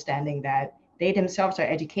understanding that they themselves are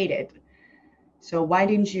educated. So why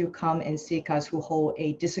didn't you come and seek us who hold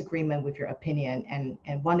a disagreement with your opinion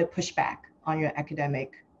and want to push back on your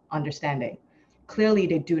academic understanding? Clearly,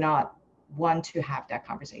 they do not want to have that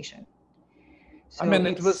conversation. So I mean,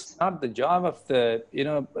 it was not the job of the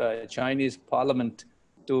Chinese parliament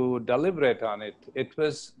to deliberate on it. It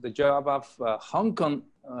was the job of Hong Kong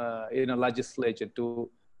legislature to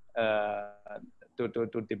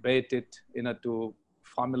debate it, to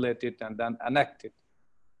formulate it and then enact it.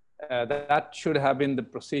 That should have been the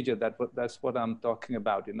procedure. That's what I'm talking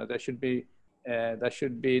about. There should be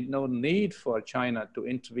no need for China to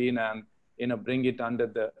intervene and bring it under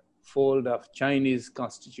the fold of Chinese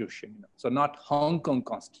constitution. So not Hong Kong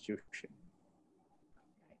constitution.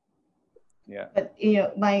 Yeah. But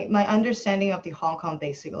my understanding of the Hong Kong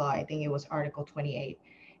Basic Law, I think it was Article 28.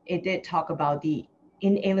 It did talk about the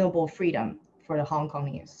inalienable freedom for the Hong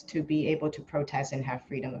Kongers to be able to protest and have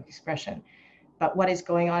freedom of expression. But what is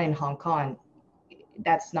going on in Hong Kong,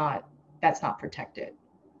 that's not protected.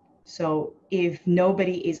 So if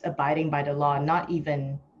nobody is abiding by the law, not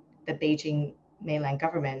even the Beijing mainland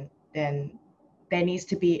government, then there needs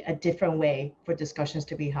to be a different way for discussions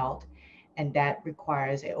to be held. And that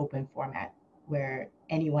requires an open format where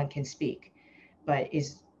anyone can speak. But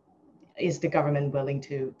is the government willing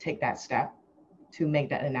to take that step to make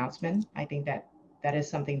that announcement? I think that is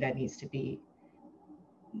something that needs to be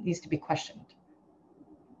questioned.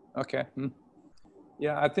 Okay.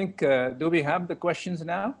 Yeah, I think, do we have the questions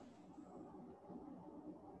now?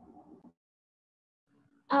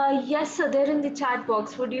 Yes, sir, they're in the chat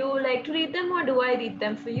box. Would you like to read them or do I read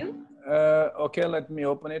them for you? Okay, let me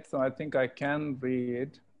open it. So I think I can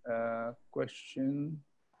read question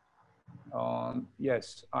on,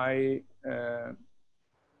 yes, I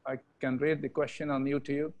can read the question on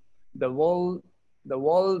YouTube. The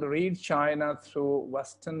world reads China through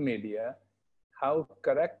Western media. How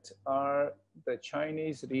correct are the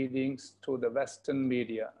Chinese readings through the Western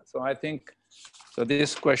media? So I think, so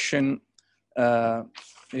this question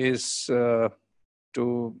is to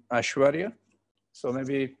Aiswarya. So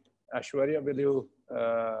maybe Aiswarya, will you,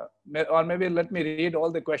 or maybe let me read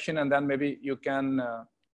all the question and then maybe you can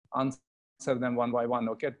answer them one by one,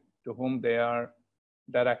 okay, to whom they are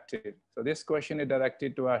directed. So this question is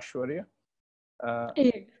directed to Aiswarya.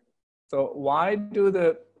 So why do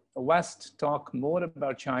the West talk more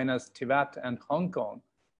about China's Tibet and Hong Kong?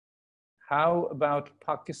 How about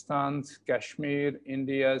Pakistan's Kashmir,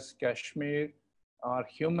 India's Kashmir, or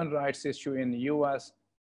human rights issue in US?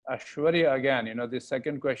 Aiswarya again, the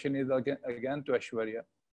second question is again to Aiswarya.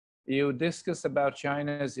 You discuss about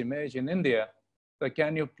China's image in India. So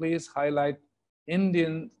can you please highlight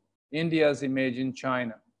India's image in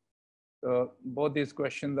China? So both these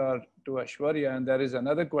questions are to Aiswarya, and there is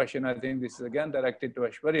another question, I think this is again directed to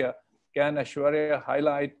Aiswarya. Can Aiswarya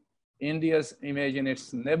highlight India's image in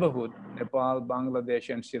its neighborhood, Nepal, Bangladesh,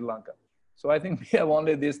 and Sri Lanka? So I think we have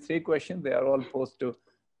only these three questions. They are all posed to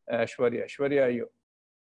Aiswarya. Aiswarya, are you?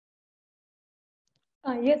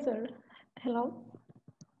 Yes, sir. Hello.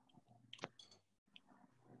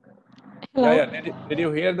 Hello. Yeah. Did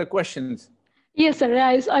you hear the questions? Yes, sir.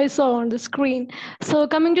 I saw on the screen. So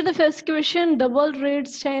coming to the first question, the world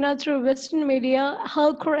reads China through Western media.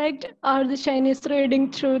 How correct are the Chinese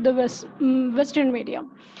reading through the Western media?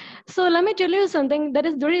 So let me tell you something.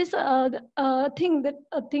 There is a thing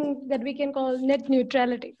that we can call net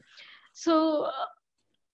neutrality. So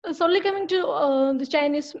solely coming to the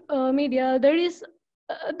Chinese media, there is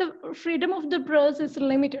the freedom of the press is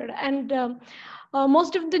limited, and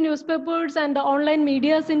most of the newspapers and the online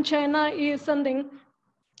medias in China is something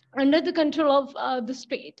under the control of the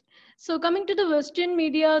state. So coming to the Western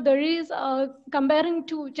media, there is, comparing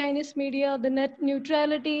to Chinese media, the net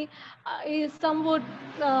neutrality is somewhat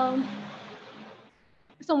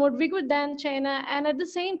bigger than China. And at the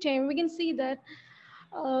same time, we can see that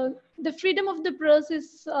the freedom of the press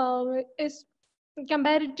is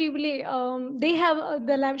comparatively, they have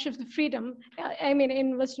the lavish of the freedom, I mean,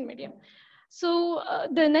 in Western media. So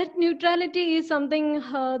the net neutrality is something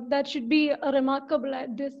that should be remarkable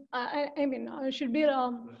at this, should be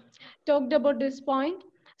talked about this point.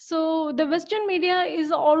 So the Western media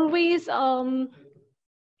is always,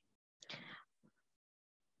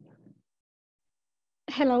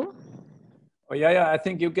 hello? Oh, yeah, I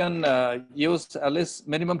think you can use at least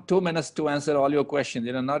minimum 2 minutes to answer all your questions,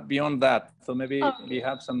 not beyond that. So maybe we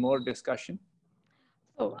have some more discussion.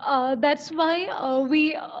 So that's why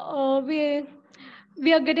we are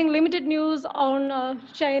getting limited news on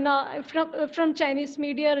China from Chinese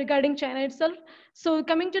media regarding China itself. So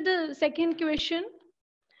coming to the second question,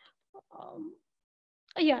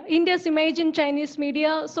 India's image in Chinese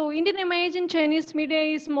media. So Indian image in Chinese media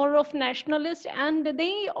is more of nationalist, and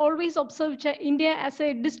they always observe India as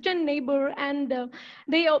a distant neighbor. And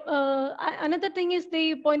another thing is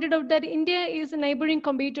they pointed out that India is a neighboring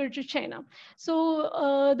competitor to China.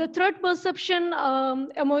 So the threat perception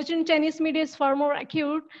emerging in Chinese media is far more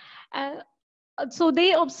acute. So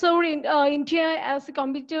they observe India as a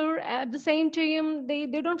competitor. At the same time, they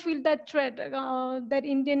don't feel that threat that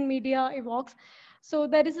Indian media evokes. So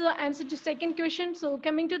that is the answer to second question. So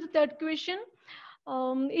coming to the third question,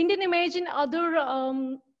 Indian image in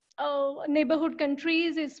other neighborhood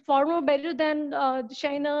countries is far more better than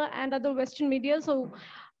China and other Western media. So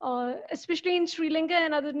especially in Sri Lanka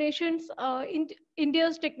and other nations,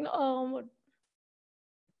 India's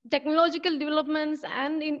technological developments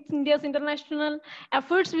and in India's international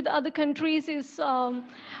efforts with other countries is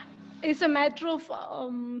a matter of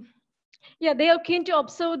they are keen to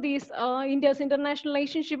observe these India's international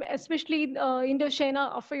relationship, especially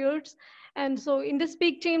Indo-China affairs. And so in this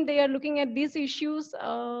big team, they are looking at these issues.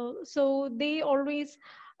 So they always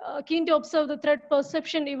keen to observe the threat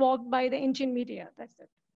perception evoked by the Indian media. That's it.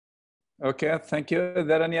 Okay, thank you. Is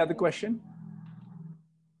there any other question?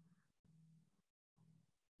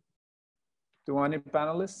 To any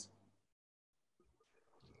panelists?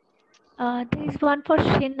 There is one for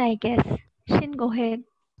Shin, I guess. Shin, go ahead.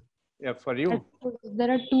 Yeah, for you. There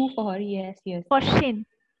are two for her. Yes, yes. For Shin.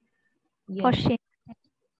 Yes. For Shin.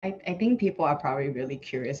 I think people are probably really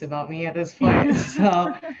curious about me at this point.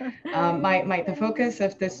 So the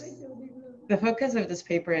focus of this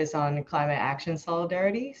paper is on climate action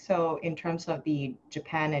solidarity. So in terms of the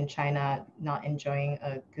Japan and China not enjoying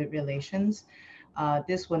good relations,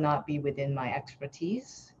 this will not be within my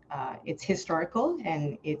expertise. It's historical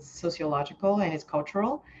and it's sociological and it's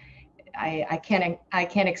cultural. I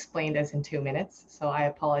can't explain this in 2 minutes, so I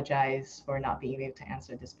apologize for not being able to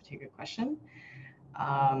answer this particular question.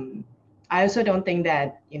 I also don't think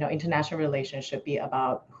that international relations should be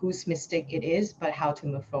about whose mistake it is, but how to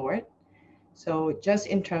move forward. So just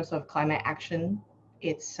in terms of climate action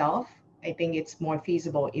itself, I think it's more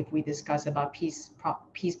feasible if we discuss about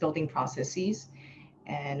peace building processes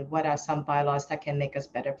and what are some bylaws that can make us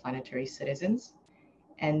better planetary citizens.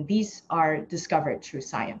 And these are discovered through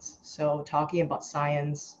science. So talking about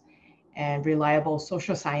science and reliable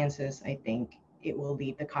social sciences, I think it will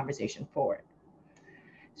lead the conversation forward.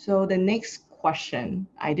 So the next question,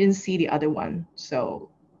 I didn't see the other one,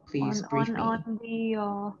 so please brief me. On the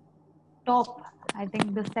top, I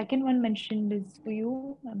think the second one mentioned is for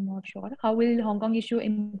you. I'm not sure. How will Hong Kong issue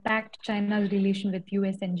impact China's relation with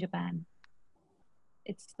US and Japan?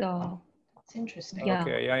 It's interesting. Yeah,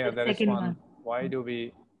 okay, there is one. Why do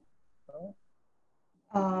we?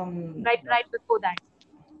 Right before that.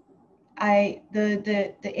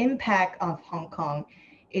 The impact of Hong Kong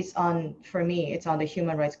is for me, it's on the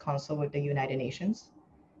Human Rights Council with the United Nations.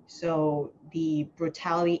 So the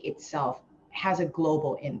brutality itself has a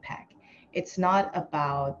global impact. It's not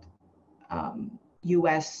about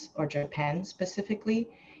US or Japan specifically.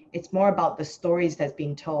 It's more about the stories that's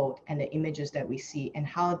being told and the images that we see and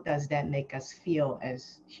how does that make us feel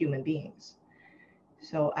as human beings.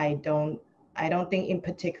 So I don't think in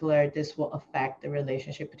particular this will affect the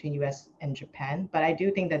relationship between US and Japan, but I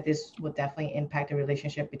do think that this will definitely impact the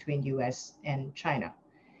relationship between US and China.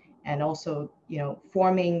 And also,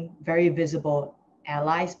 forming very visible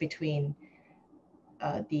allies between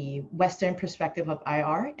the Western perspective of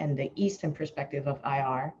IR and the Eastern perspective of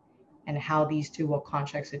IR, and how these two will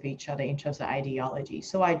contrast with each other in terms of ideology.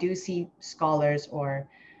 So I do see scholars or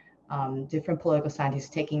different political scientists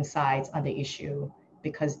taking sides on the issue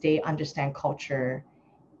because they understand culture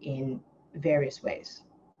in various ways.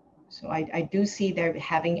 So I do see they're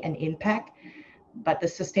having an impact, but the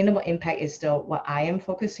sustainable impact is still what I am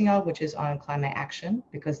focusing on, which is on climate action,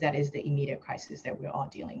 because that is the immediate crisis that we're all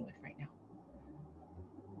dealing with right now.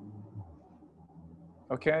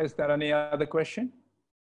 Okay, is there any other question?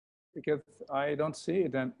 Because I don't see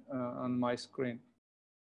it on my screen.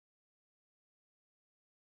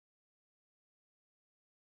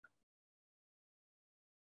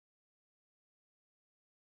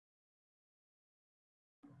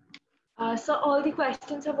 So all the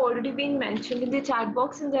questions have already been mentioned in the chat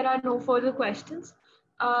box and there are no further questions.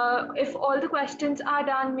 If all the questions are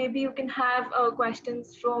done, maybe you can have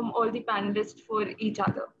questions from all the panelists for each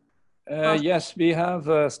other. Yes, we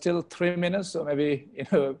have still 3 minutes, so maybe,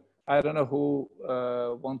 I don't know who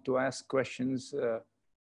want to ask questions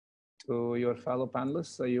to your fellow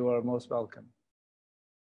panelists, so you are most welcome.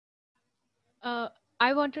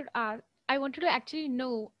 I wanted to actually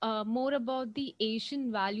know more about the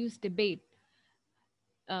Asian values debate.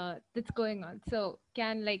 that's going on. So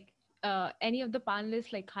can any of the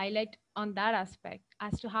panelists highlight on that aspect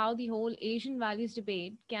as to how the whole Asian values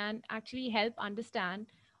debate can actually help understand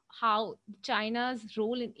how China's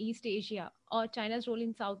role in East Asia or China's role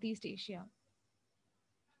in Southeast Asia?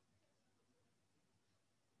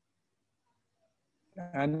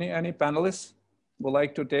 Any panelists would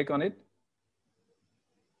like to take on it?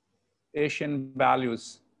 Asian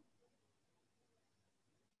values.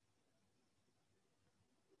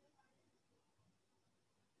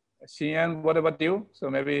 Xian, what about you? So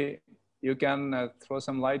maybe you can throw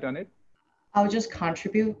some light on it. I'll just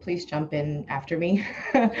contribute. Please jump in after me.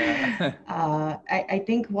 I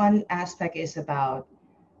think one aspect is about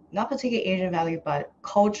not particularly Asian value, but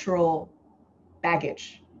cultural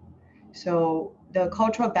baggage. So the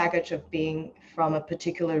cultural baggage of being from a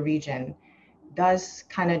particular region does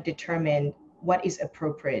kind of determine what is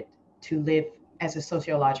appropriate to live as a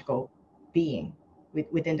sociological being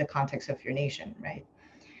within the context of your nation, right?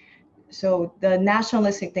 So the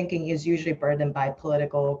nationalistic thinking is usually burdened by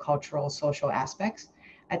political, cultural, social aspects.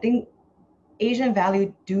 I think Asian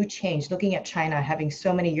value do change. Looking at China having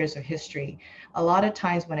so many years of history, a lot of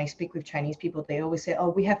times when I speak with Chinese people, they always say, oh,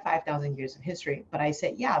 we have 5,000 years of history. But I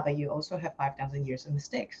said, yeah, but you also have 5,000 years of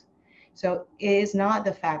mistakes. So it is not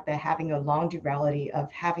the fact that having a long duality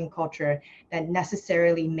of having culture that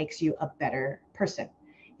necessarily makes you a better person.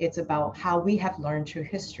 It's about how we have learned through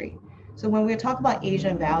history. So when we talk about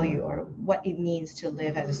Asian value or what it means to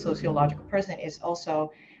live as a sociological person, is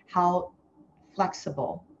also how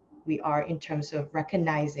flexible we are in terms of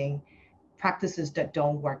recognizing practices that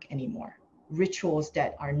don't work anymore, rituals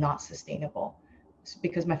that are not sustainable.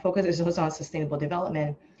 Because my focus is also on sustainable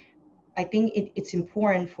development, I think it's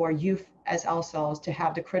important for youth as ourselves to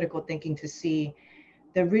have the critical thinking to see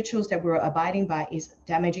the rituals that we're abiding by is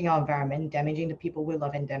damaging our environment, damaging the people we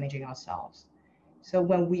love, and damaging ourselves. So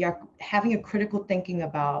when we are having a critical thinking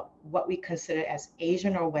about what we consider as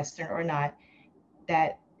Asian or Western or not,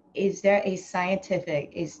 that is there a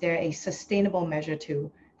scientific, is there a sustainable measure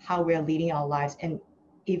to how we're leading our lives? And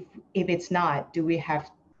if it's not, do we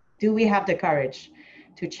have the courage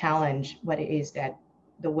to challenge what it is that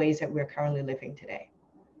the ways that we're currently living today?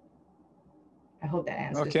 I hope that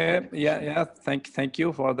answers. Okay, yeah. Thank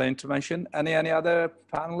you for the intervention. Any other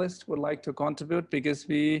panelists would like to contribute, because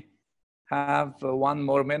we have 1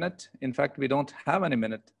 more minute. In fact, we don't have any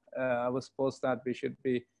minute. I was supposed that we should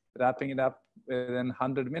be wrapping it up within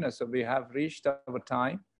 100 minutes. So we have reached our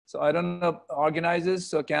time. So I don't know, organizers,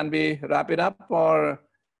 so can we wrap it up, or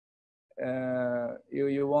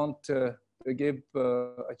you want to give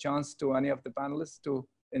a chance to any of the panelists to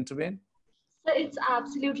intervene? So it's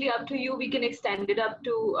absolutely up to you. We can extend it up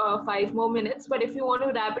to 5 more minutes, but if you want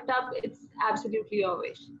to wrap it up, it's absolutely your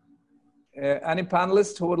wish. Any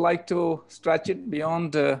panelists who would like to stretch it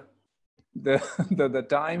beyond the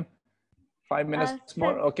time? 5 minutes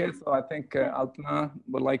more. Okay, so I think Alpana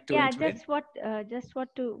would like to intervene. Just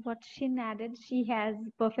what Shin added, she has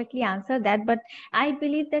perfectly answered that. But I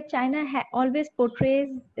believe that China always portrays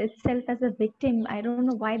itself as a victim. I don't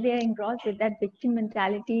know why they are engrossed with that victim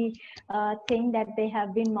mentality thing, that they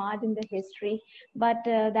have been marred in the history. But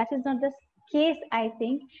that is not the case. I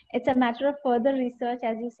think it's a matter of further research,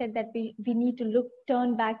 as you said, that we need to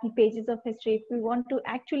turn back the pages of history if we want to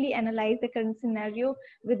actually analyze the current scenario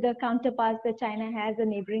with the counterparts that China has, the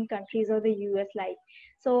neighboring countries or the US like.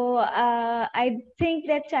 So I think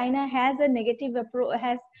that China has a negative approach,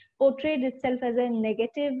 has portrayed itself as a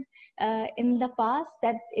negative in the past,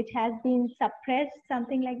 that it has been suppressed,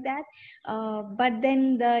 something like that. But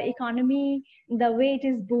then the economy, the way it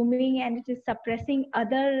is booming and it is suppressing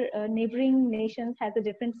other neighboring nations, has a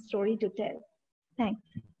different story to tell. Thanks.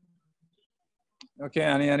 Okay,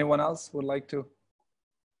 anyone else would like to?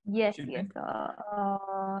 Yes.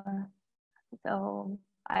 So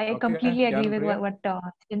I completely agree with what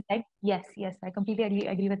Shin said. Yes, I completely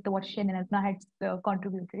agree with what Shin and Alpana had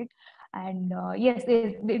contributed. And yes,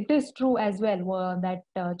 it is true as well that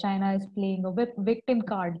China is playing a victim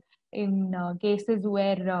card in cases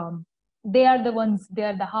where they are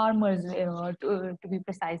the harmers, to be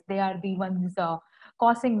precise. They are the ones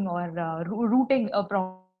causing or rooting a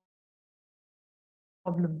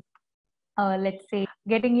problem. Let's say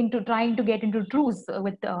trying to get into truce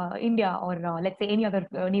with India, or let's say any other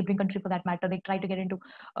neighboring country for that matter. They try to get into,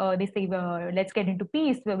 they say, let's get into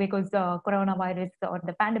peace because coronavirus or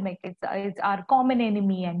the pandemic, it's our common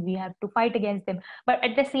enemy and we have to fight against them. But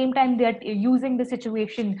at the same time, they're using the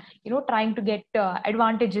situation, trying to get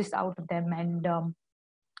advantages out of them, and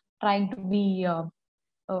trying to be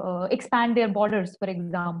expand their borders, for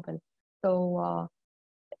example. So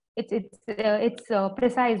it's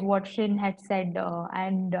precise what Shin had said,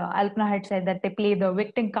 and Alpana had said that they play the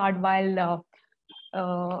victim card while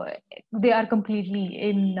they are completely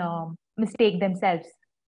in mistake themselves.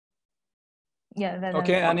 Yeah.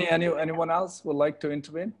 Okay. Anyone else would like to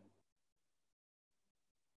intervene?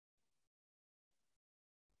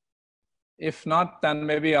 If not, then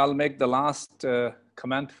maybe I'll make the last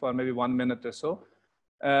comment for maybe 1 minute or so.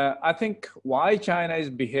 I think why China is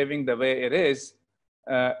behaving the way it is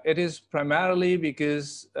primarily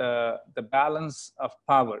because the balance of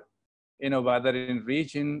power, whether in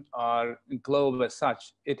region or in globe as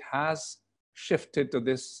such, it has shifted to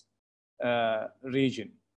this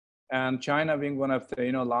region. And China being one of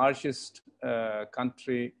the largest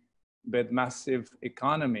country with massive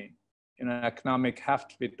economy, economic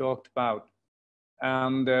heft we talked about,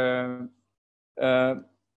 and the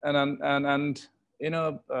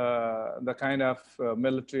kind of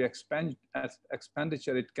military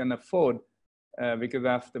expenditure it can afford because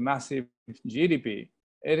of the massive GDP.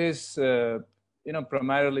 It is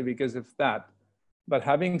primarily because of that. But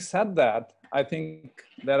having said that, I think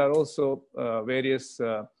there are also various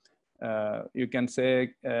you can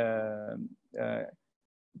say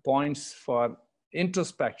points for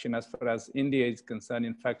introspection as far as India is concerned.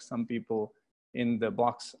 In fact, some people in the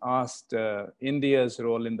box asked India's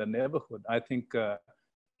role in the neighborhood. I think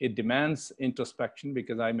it demands introspection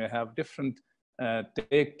because I may have different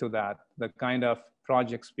take to that. The kind of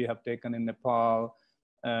projects we have taken in Nepal,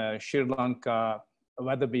 Sri Lanka,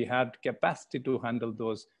 whether we had capacity to handle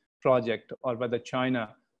those projects or whether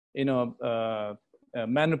China,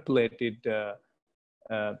 manipulated the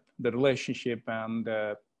relationship and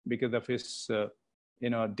because of his,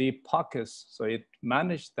 deep pockets, so it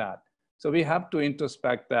managed that. So we have to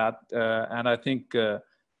introspect that, and I think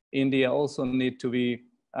India also need to be.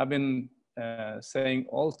 I've been saying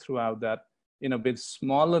all throughout that, with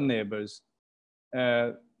smaller neighbors,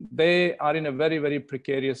 they are in a very, very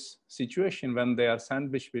precarious situation when they are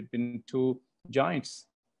sandwiched between two giants.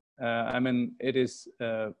 I mean, it is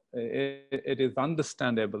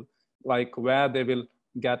understandable, like where they will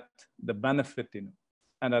get the benefit in.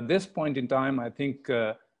 And at this point in time, I think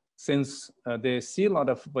since they see a lot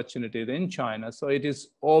of opportunity in China, so it is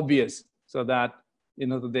obvious so that they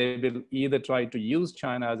will either try to use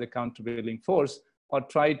China as a countervailing force or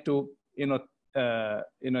try to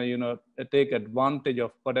take advantage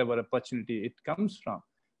of whatever opportunity it comes from.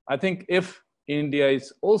 I think if India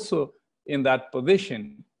is also in that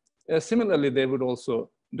position, similarly, they would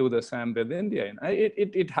also do the same with India.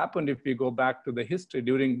 It happened if we go back to the history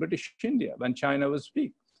during British India when China was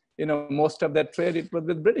weak. Most of their trade, it was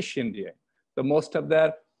with British India. So most of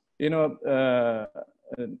their, you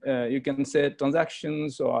can say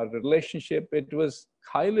transactions or relationship, it was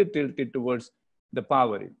highly tilted towards the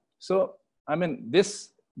power. So, I mean,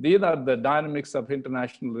 these are the dynamics of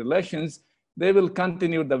international relations. They will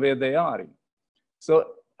continue the way they are.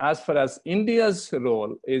 So as far as India's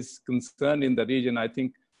role is concerned in the region, I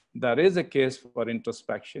think there is a case for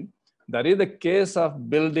introspection. There is a case of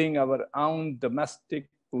building our own domestic,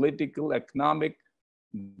 political, economic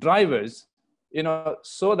drivers,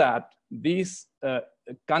 so that these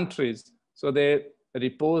countries, so they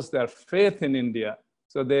repose their faith in India,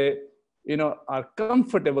 so they, are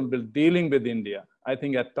comfortable with dealing with India. I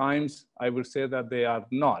think at times I would say that they are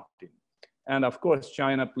not. And of course,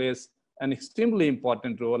 China plays an extremely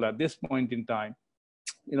important role at this point in time,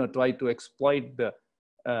 try to exploit the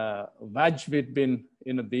wedge between,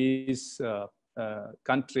 these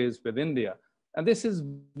countries with India. And this is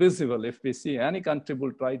visible if we see any country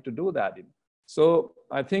will try to do that. So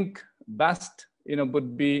I think best,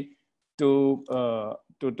 would be to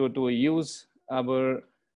use our,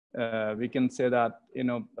 we can say that,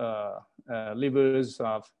 levers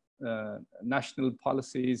of national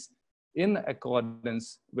policies in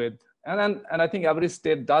accordance with, and I think every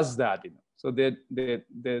state does that. So they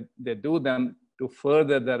do them to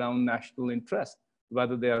further their own national interest,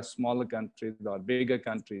 whether they are smaller countries or bigger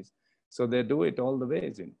countries. So they do it all the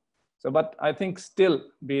ways. So, but I think still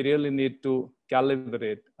we really need to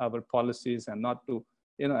calibrate our policies and not to,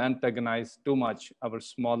 antagonize too much our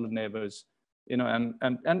smaller neighbors, and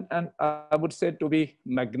I would say to be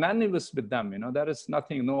magnanimous with them. There is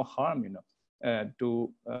nothing, no harm,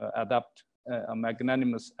 to adopt a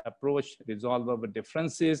magnanimous approach, resolve our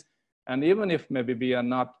differences, and even if maybe we are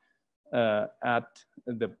not at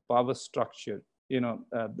the power structure, in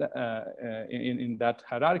that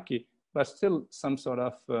hierarchy, but still some sort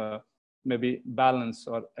of maybe balance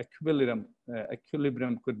or equilibrium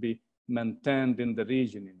could be maintained in the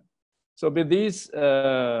region. So with these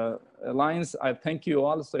lines, I thank you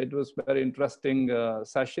all. So it was very interesting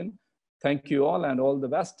session. Thank you all and all the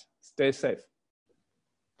best. Stay safe.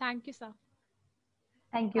 Thank you, sir.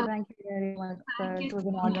 Thank you very much, sir. It was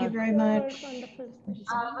an honor. Thank you very much.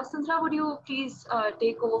 Vasundhara, would you please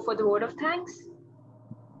take over for the word of thanks?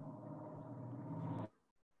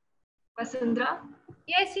 Vasundhara?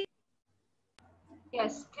 Yes.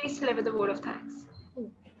 Yes, please deliver the word of thanks.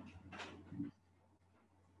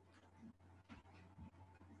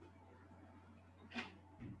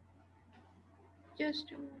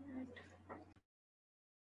 Just a minute.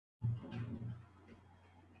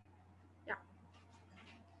 Yeah.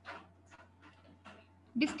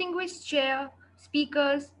 Distinguished chair,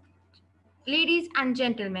 speakers, ladies and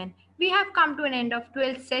gentlemen, we have come to an end of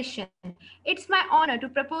 12th session. It's my honor to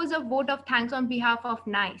propose a vote of thanks on behalf of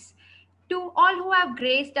NICE to all who have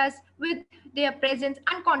graced us with their presence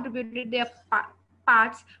and contributed their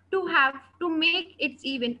parts to make its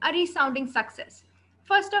event a resounding success.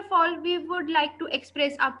 First of all, we would like to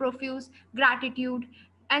express our profuse gratitude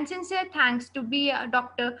and sincere thanks to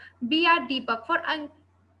Dr. B.R. Deepak for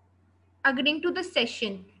agreeing to the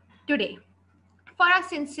session today. For our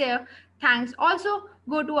sincere thanks also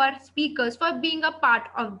go to our speakers for being a part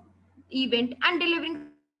of the event and delivering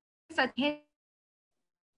such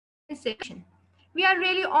session. We are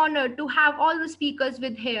really honored to have all the speakers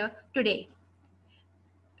with here today.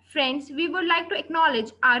 Friends, we would like to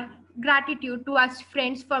acknowledge our gratitude to our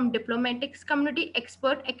friends from diplomatics community,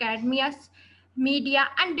 expert academias, media,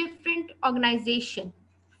 and different organizations.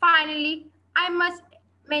 Finally, I must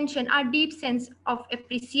mention our deep sense of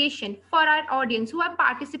appreciation for our audience who have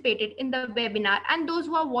participated in the webinar and those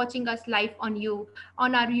who are watching us live on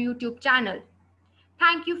our YouTube channel.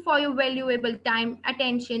 Thank you for your valuable time,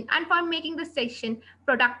 attention, and for making the session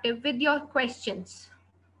productive with your questions.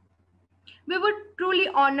 We were truly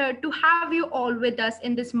honored to have you all with us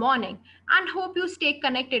in this morning and hope you stay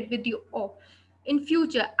connected with you all in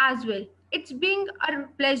future as well. It's been a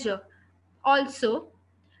pleasure. Also,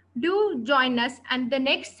 do join us in the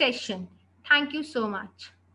next session. Thank you so much.